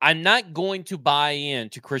 I'm not going to buy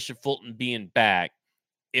into Christian Fulton being back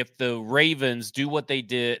if the Ravens do what they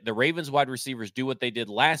did, the Ravens wide receivers do what they did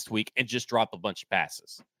last week and just drop a bunch of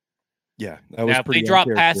passes. Yeah, that was pretty if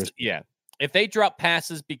they drop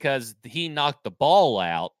passes because he knocked the ball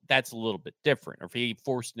out, that's a little bit different, or if he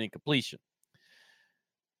forced an incompletion.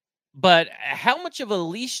 But how much of a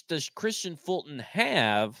leash does Christian Fulton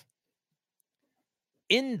have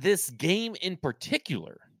in this game in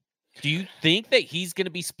particular? Do you think that he's going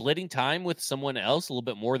to be splitting time with someone else a little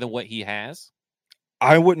bit more than what he has?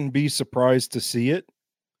 I wouldn't be surprised to see it.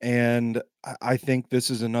 And I think this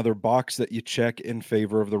is another box that you check in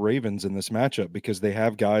favor of the Ravens in this matchup, because they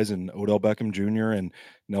have guys in Odell Beckham Jr. and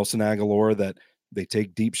Nelson Agholor that they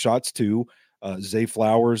take deep shots to. Zay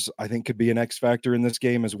Flowers, I think, could be an X factor in this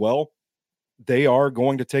game as well. They are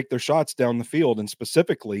going to take their shots down the field. And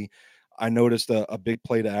specifically, I noticed a big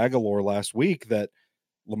play to Agholor last week that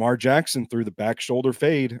Lamar Jackson threw the back shoulder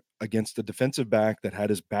fade against the defensive back that had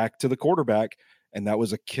his back to the quarterback. And that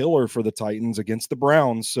was a killer for the Titans against the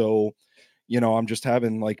Browns. So, I'm just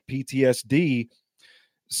having like PTSD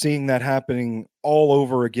seeing that happening all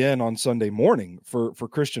over again on Sunday morning for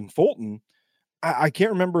Christian Fulton. I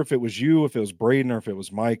can't remember if it was you, if it was Braden, or if it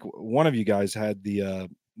was Mike. One of you guys had the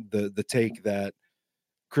take that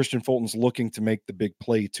Christian Fulton's looking to make the big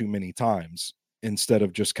play too many times instead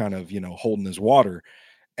of just kind of, holding his water.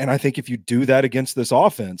 And I think if you do that against this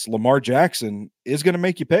offense, Lamar Jackson is going to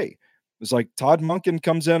make you pay. It's like Todd Monken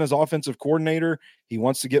comes in as offensive coordinator. He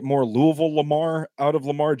wants to get more Louisville Lamar out of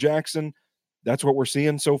Lamar Jackson. That's what we're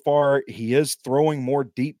seeing so far. He is throwing more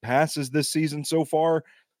deep passes this season so far.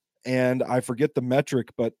 And I forget the metric,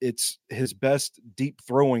 but it's his best deep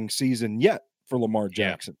throwing season yet for Lamar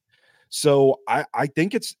Jackson. Yeah. So I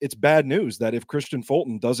think it's bad news that if Christian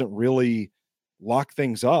Fulton doesn't really lock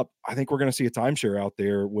things up, I think we're going to see a timeshare out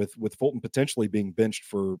there with Fulton potentially being benched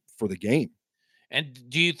for the game. And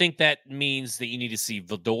do you think that means that you need to see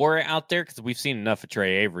Vildor out there? Because we've seen enough of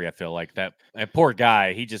Trey Avery. I feel like that poor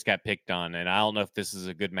guy, he just got picked on. And I don't know if this is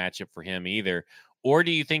a good matchup for him either. Or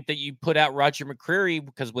do you think that you put out Roger McCreary?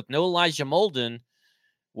 Because with no Elijah Molden,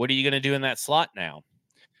 what are you going to do in that slot now?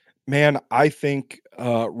 Man, I think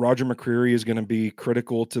Roger McCreary is going to be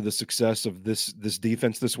critical to the success of this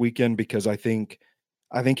defense this weekend, because I think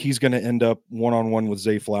he's going to end up one-on-one with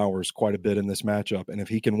Zay Flowers quite a bit in this matchup. And if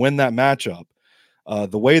he can win that matchup,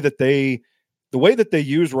 the way that they the way that they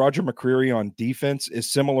use Roger McCreary on defense is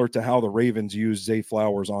similar to how the Ravens use Zay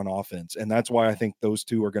Flowers on offense. And that's why I think those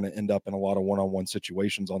two are going to end up in a lot of one-on-one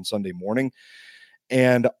situations on Sunday morning.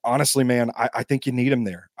 And honestly, man, I think you need him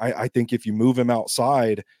there. I think if you move him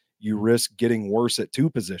outside, you risk getting worse at two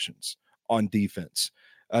positions on defense.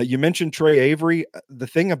 You mentioned Trey Avery. The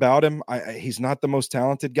thing about him, he's not the most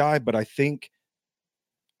talented guy, but I think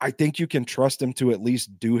you can trust him to at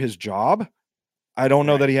least do his job. I don't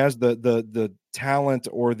know that he has the talent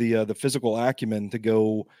or the physical acumen to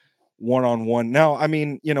go one-on-one. Now, I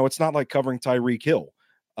mean, it's not like covering Tyreek Hill.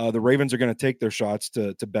 The Ravens are going to take their shots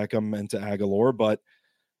to Beckham and to Aguilar, but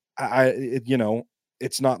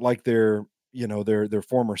it's not like they're their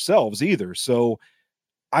former selves either. So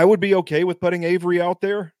I would be okay with putting Avery out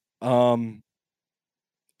there.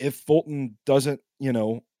 If Fulton doesn't,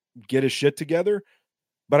 get his shit together.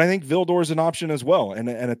 But I think Vildor is an option as well. And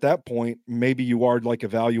at that point, maybe you are like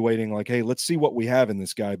evaluating like, hey, let's see what we have in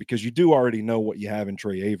this guy, because you do already know what you have in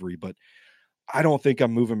Trey Avery. But I don't think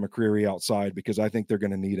I'm moving McCreary outside, because I think they're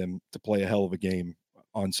going to need him to play a hell of a game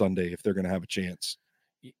on Sunday if they're going to have a chance.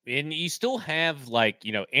 And you still have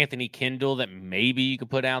Anthony Kendall that maybe you could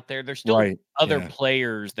put out there. There's still other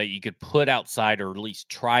players that you could put outside, or at least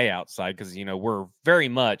try outside, because we're very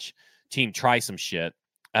much team try some shit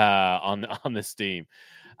on this team.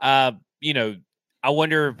 I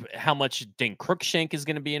wonder how much Dane Cruikshank is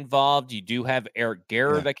going to be involved. You do have Eric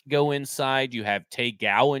Garror that could go inside. You have Tay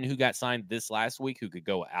Gowan, who got signed this last week, who could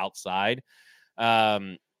go outside.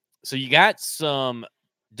 So you got some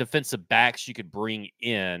defensive backs you could bring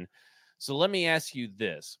in. So let me ask you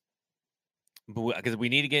this, because we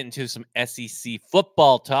need to get into some SEC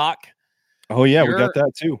football talk. Oh, yeah, we got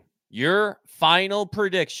that too. Your final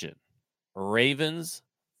prediction: Ravens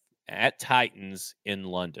at Titans in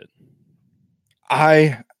London.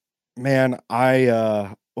 Oh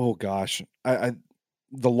gosh. The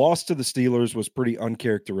loss to the Steelers was pretty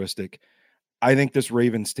uncharacteristic. I think this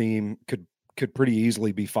Ravens team could pretty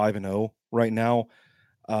easily be 5-0 right now.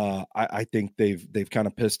 I think they've kind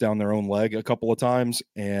of pissed down their own leg a couple of times,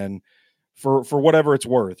 and for whatever it's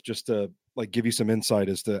worth, just to give you some insight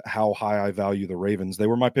as to how high I value the Ravens. They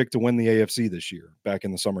were my pick to win the AFC this year back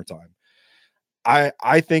in the summertime.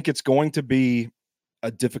 I think it's going to be a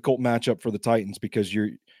difficult matchup for the Titans, because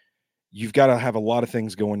you've got to have a lot of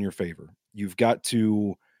things go in your favor. You've got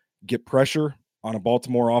to get pressure on a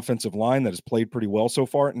Baltimore offensive line that has played pretty well so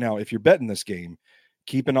far. Now, if you're betting this game,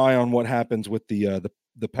 keep an eye on what happens with the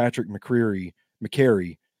Patrick McCary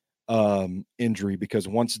injury, because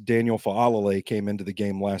once Daniel Faalele came into the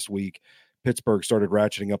game last week, Pittsburgh started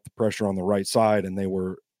ratcheting up the pressure on the right side, and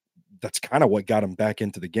that's kind of what got him back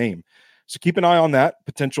into the game. So keep an eye on that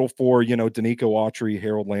potential for, Danico Autry,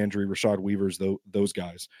 Harold Landry, Rashad Weavers, those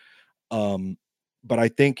guys. But I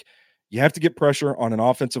think you have to get pressure on an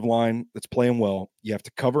offensive line that's playing well. You have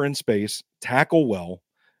to cover in space, tackle well,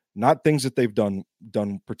 not things that they've done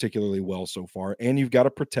particularly well so far. And you've got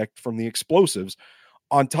to protect from the explosives,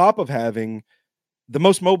 on top of having the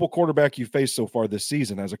most mobile quarterback you've faced so far this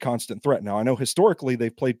season as a constant threat. Now, I know historically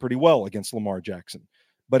they've played pretty well against Lamar Jackson,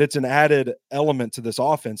 but it's an added element to this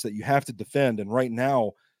offense that you have to defend. And right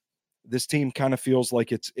now, this team kind of feels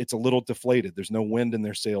like it's a little deflated. There's no wind in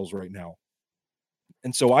their sails right now.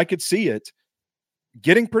 And so I could see it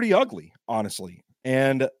getting pretty ugly, honestly.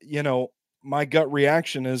 And, my gut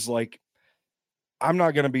reaction is I'm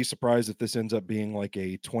not going to be surprised if this ends up being like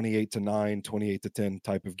a 28-9, 28-10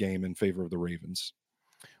 type of game in favor of the Ravens.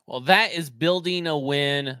 Well, that is building a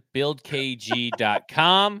win,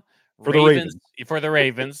 buildkg.com. For the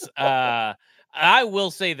Ravens. I will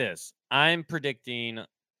say this. I'm going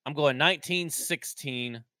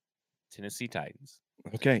 19-16 Tennessee Titans.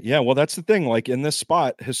 Okay. Yeah. Well, that's the thing. In this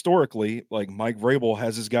spot, historically, Mike Vrabel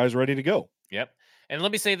has his guys ready to go. Yep. And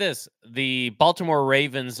let me say this. The Baltimore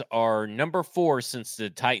Ravens are number 4 since the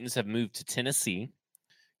Titans have moved to Tennessee.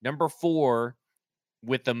 Number 4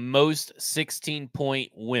 with the most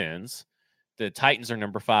 16-point wins. The Titans are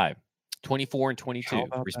number 5. 24 and 22,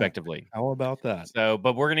 respectively. How about that? So,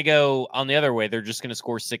 but we're going to go on the other way. They're just going to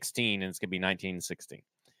score 16, and it's going to be 19-16.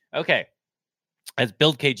 Okay. As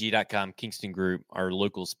BuildKG.com, Kingston Group, our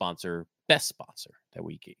local sponsor, best sponsor that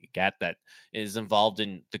we got that is involved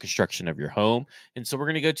in the construction of your home. And so we're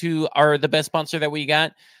going to go to the best sponsor that we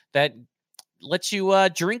got that lets you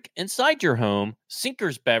drink inside your home,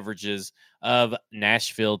 Sinkers Beverages of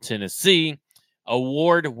Nashville, Tennessee.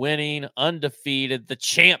 Award-winning, undefeated, the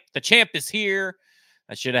champ is here.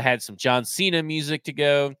 I should have had some John Cena music to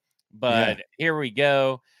go, but Here we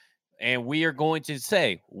go. And we are going to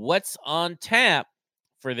say what's on tap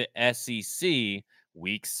for the SEC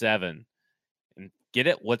Week 7. And Get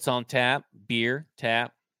it? What's on tap? Beer,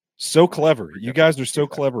 tap. So clever. You guys are so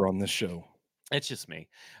clever on this show. It's just me.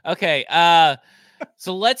 Okay.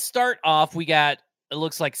 So let's start off. We got, it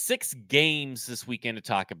looks like 6 games this weekend to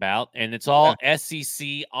talk about, and it's all SEC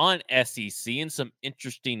on SEC and some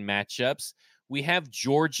interesting matchups. We have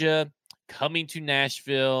Georgia coming to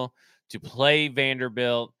Nashville to play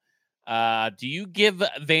Vanderbilt. Do you give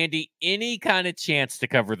Vandy any kind of chance to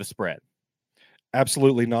cover the spread?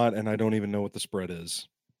 Absolutely not, and I don't even know what the spread is.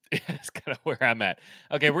 That's kind of where I'm at.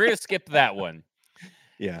 Okay, we're going to skip that one.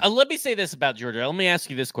 Yeah. Let me say this about Georgia. Let me ask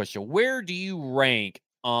you this question. Where do you rank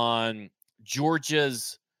on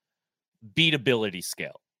Georgia's beatability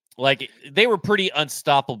scale? Like, they were pretty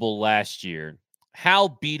unstoppable last year.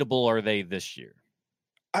 How beatable are they this year?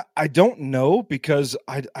 I don't know, because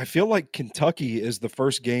I feel like Kentucky is the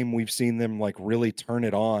first game we've seen them like really turn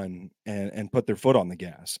it on and put their foot on the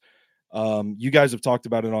gas. You guys have talked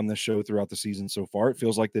about it on this show throughout the season so far. It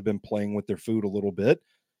feels like they've been playing with their food a little bit.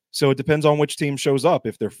 So it depends on which team shows up.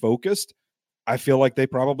 If they're focused, I feel like they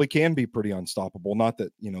probably can be pretty unstoppable. Not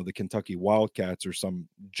that, the Kentucky Wildcats are some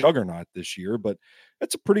juggernaut this year, but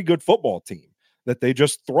it's a pretty good football team that they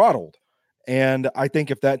just throttled. And I think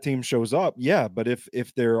if that team shows up, yeah, but if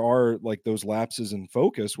there are like those lapses in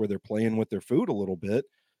focus where they're playing with their food a little bit,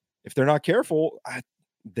 if they're not careful,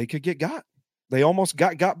 they could get got. They almost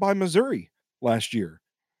got by Missouri last year.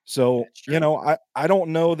 So, I don't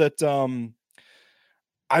know that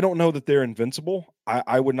they're invincible.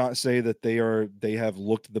 I would not say that they have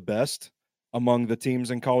looked the best among the teams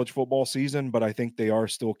in college football season, but I think they are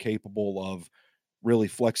still capable of really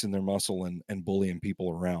flexing their muscle and bullying people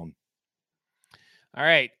around. All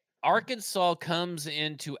right. Arkansas comes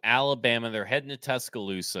into Alabama. They're heading to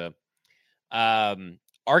Tuscaloosa.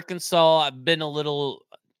 Arkansas, I've been a little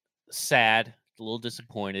sad, a little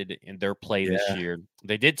disappointed in their play this year.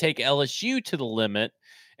 They did take LSU to the limit,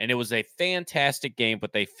 and it was a fantastic game,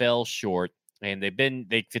 but they fell short, and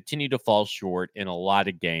they continue to fall short in a lot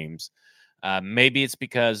of games. Maybe it's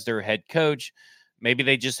because their head coach, maybe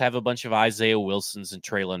they just have a bunch of Isaiah Wilsons and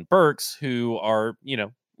Treylon Burks who are,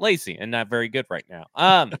 lazy and not very good right now.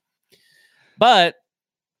 But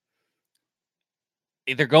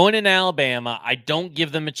they're going in Alabama. I don't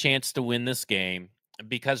give them a chance to win this game,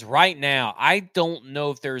 because right now I don't know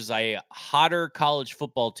if there's a hotter college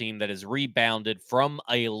football team that has rebounded from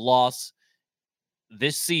a loss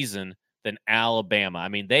this season than Alabama. I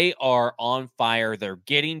mean, they are on fire. They're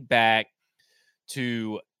getting back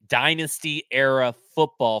to dynasty era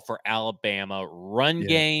football for Alabama. Run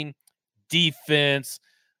game, defense,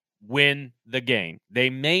 win the game.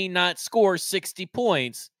 They may not score 60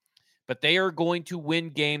 points, but they are going to win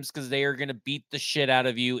games because they are going to beat the shit out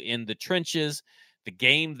of you in the trenches. The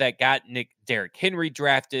game that got Derrick Henry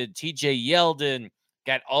drafted, TJ Yeldon,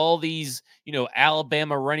 got all these,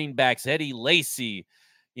 Alabama running backs, Eddie Lacy,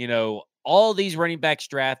 all these running backs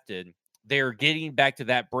drafted. They're getting back to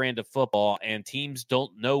that brand of football, and teams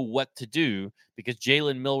don't know what to do because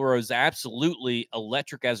Jalen Milroe is absolutely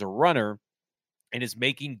electric as a runner and is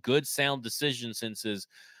making good, sound decisions since his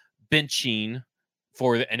benching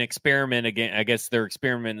for an experiment again. I guess they're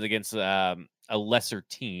experimenting against a lesser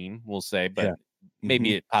team, we'll say, but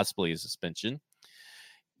maybe it possibly is suspension.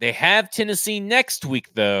 They have Tennessee next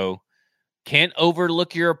week, though. Can't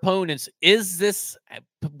overlook your opponents.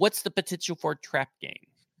 What's the potential for a trap game?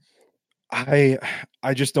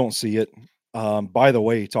 I just don't see it. By the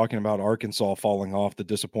way, talking about Arkansas falling off, the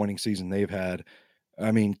disappointing season they've had,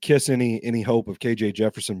 I mean, kiss any hope of KJ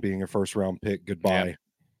Jefferson being a first round pick goodbye.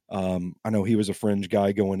 Yeah. I know he was a fringe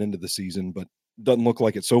guy going into the season, but doesn't look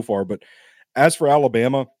like it so far. But as for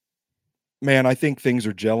Alabama, man, I think things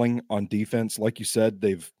are gelling on defense. Like you said,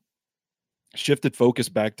 they've shifted focus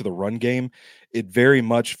back to the run game. It very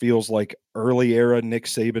much feels like early era Nick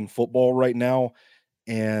Saban football right now.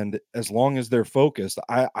 And as long as they're focused,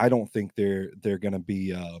 I don't think they're going to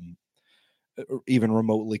be even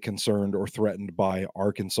remotely concerned or threatened by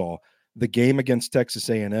Arkansas. The game against Texas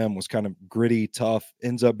A&M was kind of gritty, tough,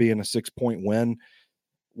 ends up being a 6-point win.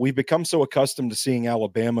 We've become so accustomed to seeing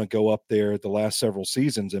Alabama go up there the last several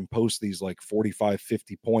seasons and post these like 45,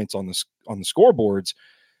 50 points on the scoreboards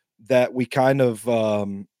that we kind of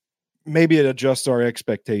maybe it adjusts our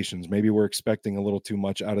expectations. Maybe we're expecting a little too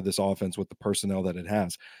much out of this offense with the personnel that it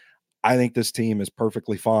has. I think this team is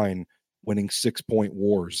perfectly fine winning 6-point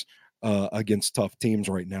wars against tough teams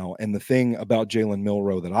right now. And the thing about Jalen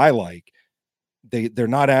Milroe that I like, they're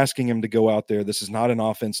not asking him to go out there. This is not an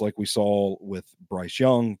offense like we saw with Bryce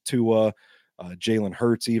Young, Tua, Jalen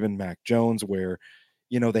Hurts, even Mac Jones, where,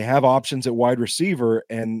 they have options at wide receiver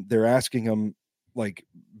and they're asking him, like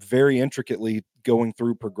very intricately going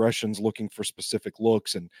through progressions, looking for specific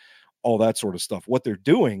looks and all that sort of stuff. What they're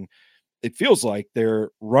doing, it feels like they're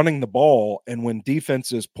running the ball, and when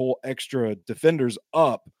defenses pull extra defenders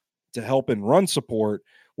up to help in run support,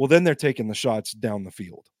 well, then they're taking the shots down the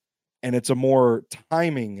field. And it's a more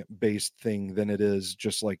timing based thing than it is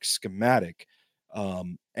just like schematic.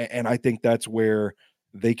 And I think that's where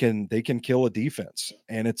they can kill a defense,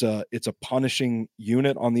 and it's a punishing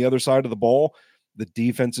unit on the other side of the ball. The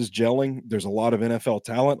defense is gelling. There's a lot of NFL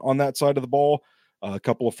talent on that side of the ball. A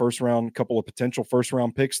couple of potential first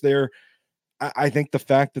round picks there. I think the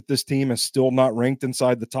fact that this team is still not ranked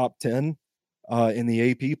inside the top 10 in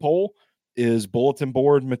the AP poll is bulletin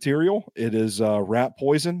board material. It is rat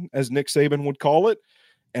poison, as Nick Saban would call it.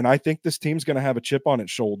 And I think this team's going to have a chip on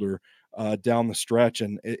its shoulder down the stretch.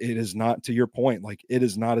 And it is not, to your point, like it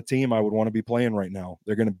is not a team I would want to be playing right now.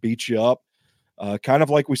 They're going to beat you up. Kind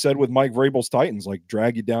of like we said with Mike Vrabel's Titans, like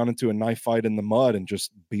drag you down into a knife fight in the mud and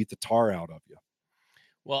just beat the tar out of you.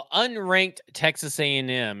 Well, unranked Texas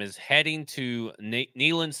A&M is heading to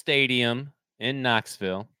Neyland Stadium in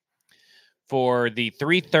Knoxville for the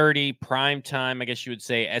 3:30 prime time, I guess you would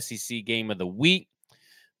say, SEC game of the week.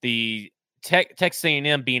 The Texas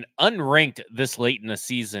A&M being unranked this late in the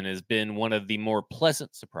season has been one of the more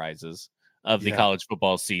pleasant surprises of the college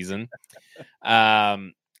football season.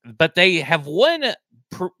 But they have won.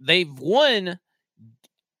 They've won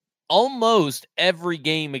almost every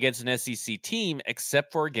game against an SEC team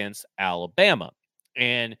except for against Alabama.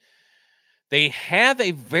 And they have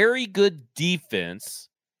a very good defense.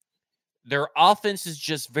 Their offense is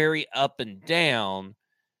just very up and down.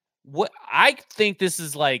 What I think this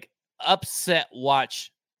is like upset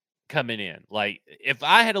watch coming in. Like if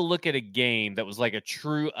I had to look at a game that was like a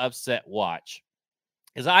true upset watch,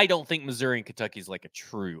 because I don't think Missouri and Kentucky is like a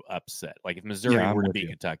true upset. Like if Missouri were to beat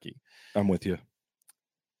Kentucky. I'm with you.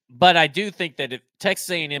 But I do think that if Texas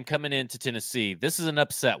A&M coming into Tennessee, this is an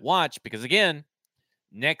upset watch because, again,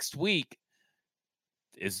 next week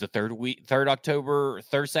is the third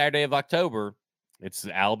Saturday of October. It's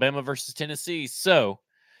Alabama versus Tennessee. So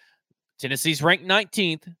Tennessee's ranked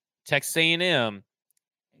 19th. Texas A&M,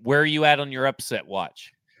 where are you at on your upset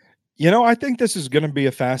watch? I think this is going to be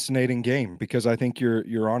a fascinating game because I think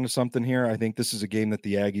you're onto something here. I think this is a game that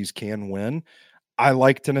the Aggies can win. I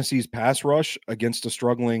like Tennessee's pass rush against a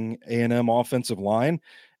struggling A&M offensive line,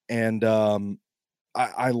 and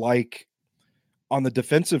I like on the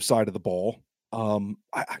defensive side of the ball.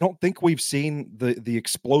 I don't think we've seen the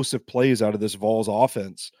explosive plays out of this Vols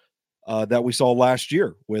offense that we saw last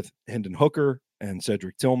year with Hendon Hooker and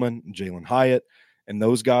Cedric Tillman and Jalen Hyatt and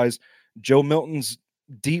those guys. Joe Milton's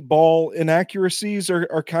deep ball inaccuracies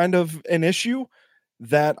are kind of an issue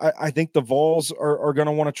that I think the Vols are going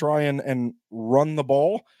to want to try and run the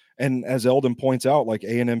ball. And as Eldon points out, like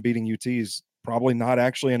A&M beating UT is probably not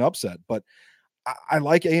actually an upset, but I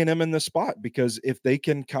like A&M in this spot because if they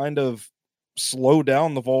can kind of slow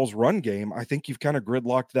down the Vols run game, I think you've kind of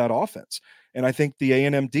gridlocked that offense. And I think the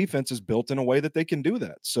A&M defense is built in a way that they can do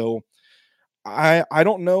that. So I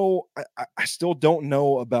don't know. I still don't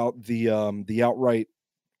know about the outright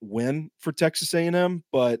win for Texas A&M,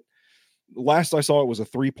 but last I saw it was a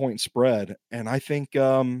 3-point spread. And I think, I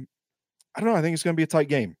don't know. I think it's going to be a tight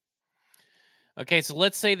game. Okay. So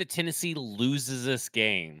let's say that Tennessee loses this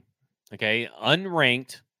game. Okay.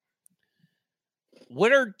 Unranked.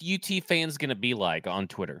 What are UT fans going to be like on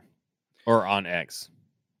Twitter or on X?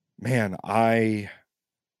 Man, I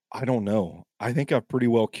don't know. I think I've pretty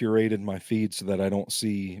well curated my feed so that I don't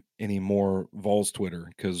see any more Vols Twitter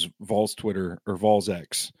because Vols Twitter or Vols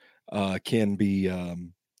X can be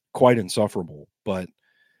quite insufferable. But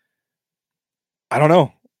I don't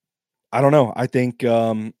know. I think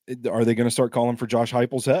are they going to start calling for Josh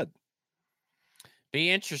Heupel's head? Be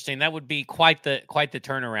interesting. That would be quite the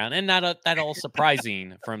turnaround, and not that all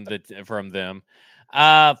surprising from them.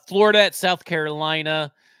 Florida at South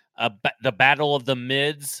Carolina, the battle of the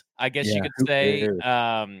mids, I guess you could say.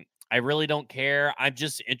 I really don't care. I'm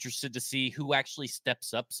just interested to see who actually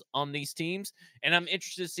steps up on these teams, and I'm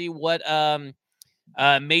interested to see what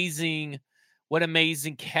amazing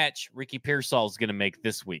catch Ricky Pearsall is going to make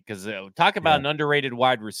this week. Because talk about an underrated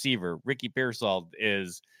wide receiver. Ricky Pearsall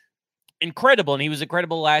is incredible, and he was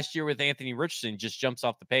incredible last year with Anthony Richardson. Just jumps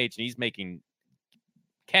off the page, and he's making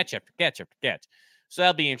catch after catch after catch. So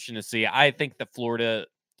that'll be interesting to see. I think that Florida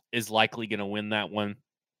is likely going to win that one.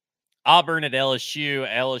 Auburn at LSU.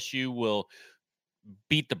 LSU will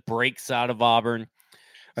beat the brakes out of Auburn.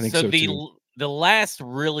 I think so too. The last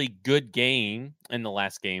really good game, in the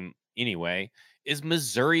last game anyway, is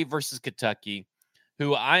Missouri versus Kentucky,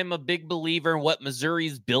 who I'm a big believer in what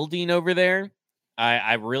Missouri's building over there.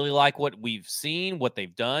 I really like what we've seen, what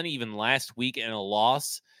they've done, even last week in a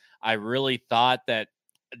loss. I really thought that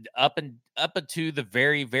up until the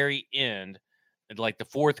very, very end, like the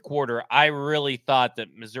fourth quarter, I really thought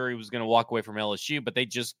that Missouri was going to walk away from LSU, but they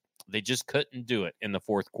just couldn't do it in the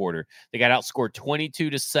fourth quarter. They got outscored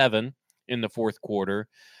 22-7 in the fourth quarter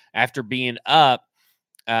after being up.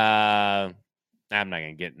 I'm not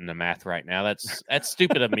going to get into math right now. That's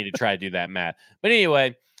stupid of me to try to do that math. But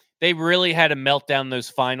anyway, they really had a meltdown those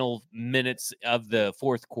final minutes of the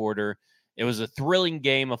fourth quarter. It was a thrilling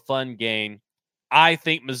game, a fun game. I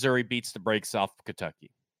think Missouri beats the brakes off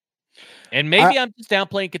Kentucky. And maybe I'm just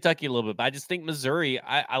downplaying Kentucky a little bit, but I just think Missouri,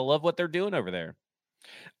 I love what they're doing over there.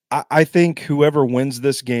 I think whoever wins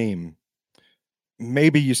this game,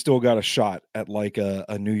 maybe you still got a shot at like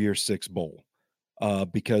a New Year's Six bowl,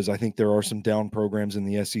 because I think there are some down programs in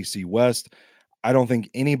the SEC West. I don't think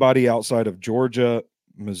anybody outside of Georgia,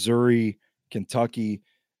 Missouri, Kentucky,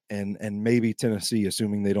 and maybe Tennessee,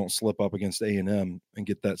 assuming they don't slip up against A&M and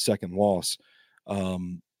get that second loss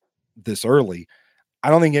this early, I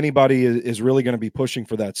don't think anybody is really going to be pushing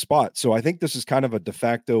for that spot. So I think this is kind of a de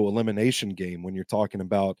facto elimination game when you're talking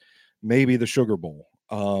about maybe the Sugar Bowl,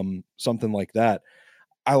 something like that.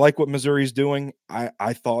 I like what Missouri's doing.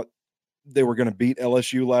 I thought they were going to beat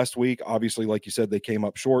LSU last week. Obviously, like you said, they came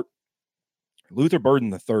up short. Luther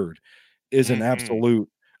Burden III is an absolute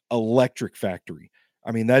electric factory.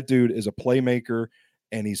 I mean, that dude is a playmaker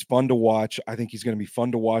and he's fun to watch. I think he's going to be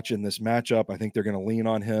fun to watch in this matchup. I think they're going to lean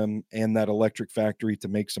on him and that electric factory to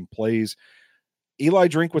make some plays. Eli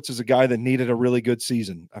Drinkwitz is a guy that needed a really good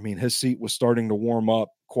season. I mean, his seat was starting to warm up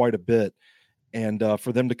quite a bit. And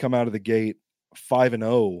for them to come out of the gate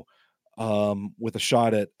 5-0 with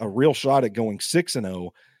a real shot at going 6-0,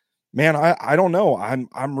 man, I don't know.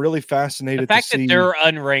 I'm really fascinated. The fact that they're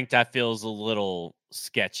unranked, I feel, is a little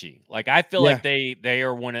sketchy. Like I feel like they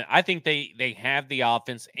are one of. I think they have the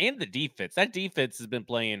offense and the defense. That defense has been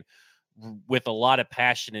playing with a lot of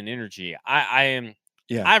passion and energy.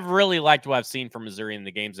 I've really liked what I've seen from Missouri in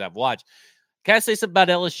the games I've watched. Can I say something about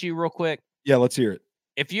LSU real quick? Yeah, let's hear it.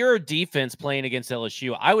 If you're a defense playing against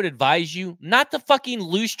LSU, I would advise you not to fucking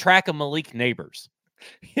lose track of Malik Neighbors.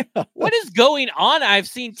 Yeah. What is going on? I've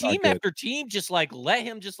seen team after team just like let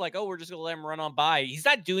him just like, oh, we're just gonna let him run on by. He's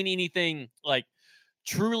not doing anything like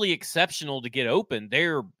truly exceptional to get open.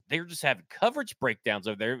 They're just having coverage breakdowns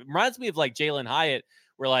over there. It reminds me of like Jalin Hyatt,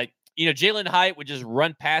 where like, you know, Jalin Hyatt would just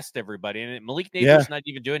run past everybody, and Malik Neighbors not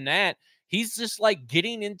even doing that. He's just like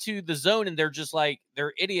getting into the zone, and they're just like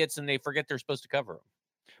they're idiots, and they forget they're supposed to cover him.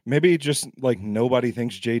 Maybe just like nobody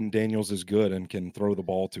thinks Jaden Daniels is good and can throw the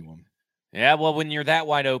ball to him. Yeah, well, when you're that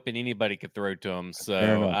wide open, anybody could throw to them. So,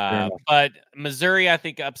 fair enough. But Missouri, I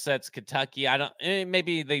think, upsets Kentucky. I don't.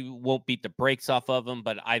 Maybe they won't beat the brakes off of them,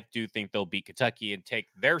 but I do think they'll beat Kentucky and take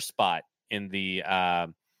their spot in the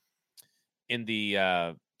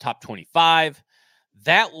top 25.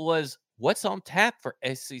 That was what's on tap for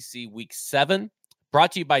SEC Week 7.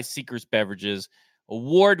 Brought to you by Seekers Beverages,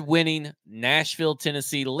 award-winning Nashville,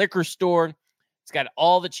 Tennessee liquor store. It's got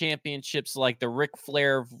all the championships like the Ric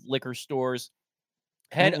Flair liquor stores.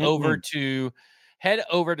 Head over to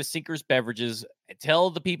Seekers Beverages. Tell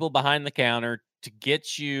the people behind the counter to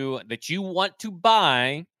get you that you want to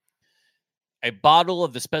buy a bottle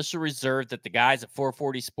of the special reserve that the guys at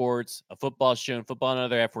 440 Sports, a football show, and football and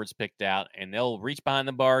other efforts picked out, and they'll reach behind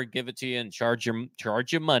the bar, give it to you, and charge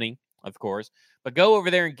you money, of course. But go over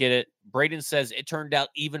there and get it. Braden says it turned out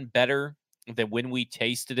even better than when we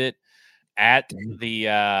tasted it at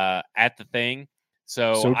the thing.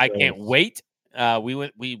 So I can't wait.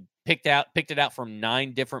 We picked it out from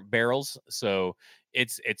 9 different barrels. So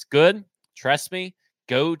it's good. Trust me.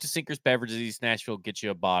 Go to Sinkers Beverages East Nashville, get you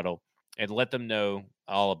a bottle, and let them know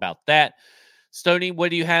all about that. Stoney, what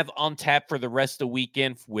do you have on tap for the rest of the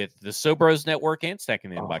weekend with the Sobros Network and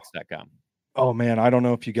StackingTheInbox.com? Oh, man, I don't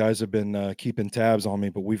know if you guys have been keeping tabs on me,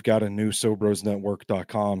 but we've got a new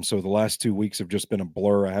SobrosNetwork.com. So the last 2 weeks have just been a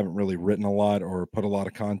blur. I haven't really written a lot or put a lot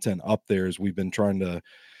of content up there as we've been trying to,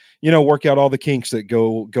 work out all the kinks that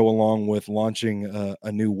go along with launching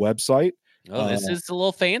a new website. Oh, this is a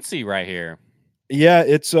little fancy right here. Yeah,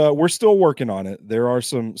 it's we're still working on it. There are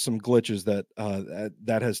some glitches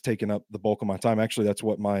that has taken up the bulk of my time. Actually, that's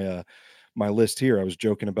what my list here. I was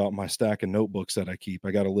joking about my stack of notebooks that I keep.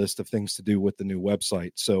 I got a list of things to do with the new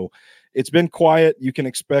website. So it's been quiet. You can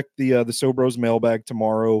expect the Sobros mailbag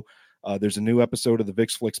tomorrow. There's a new episode of the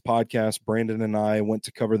VIX Flix podcast. Brandon and I went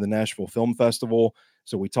to cover the Nashville Film Festival.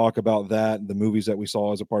 So we talk about that, the movies that we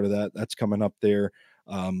saw as a part of that. That's coming up there.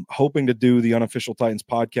 Hoping to do the Unofficial Titans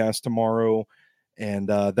podcast tomorrow. And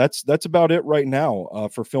that's about it right now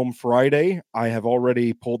for Film Friday. I have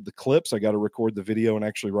already pulled the clips. I got to record the video and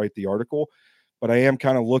actually write the article. But I am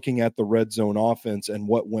kind of looking at the red zone offense and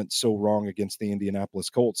what went so wrong against the Indianapolis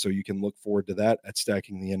Colts. So you can look forward to that at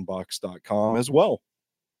stackingtheinbox.com as well.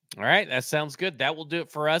 All right, that sounds good. That will do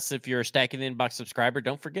it for us. If you're a Stacking the Inbox subscriber,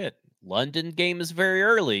 don't forget, London game is very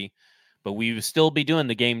early, but we will still be doing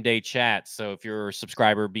the game day chat. So if you're a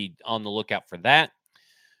subscriber, be on the lookout for that.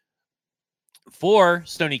 For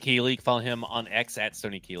Stony Keeley, you can follow him on X at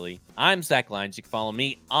Stony Keeley. I'm Zach Lyons. You can follow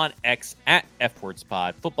me on X at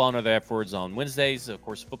FWordsPod. Football and other F words on Wednesdays, of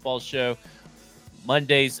course, football show.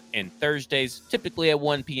 Mondays and Thursdays, typically at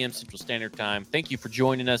 1 p.m. Central Standard Time. Thank you for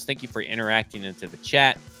joining us. Thank you for interacting into the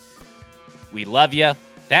chat. We love you.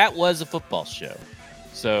 That was a football show.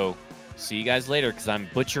 So see you guys later, because I'm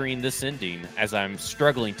butchering this ending as I'm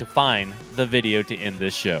struggling to find the video to end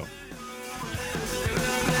this show.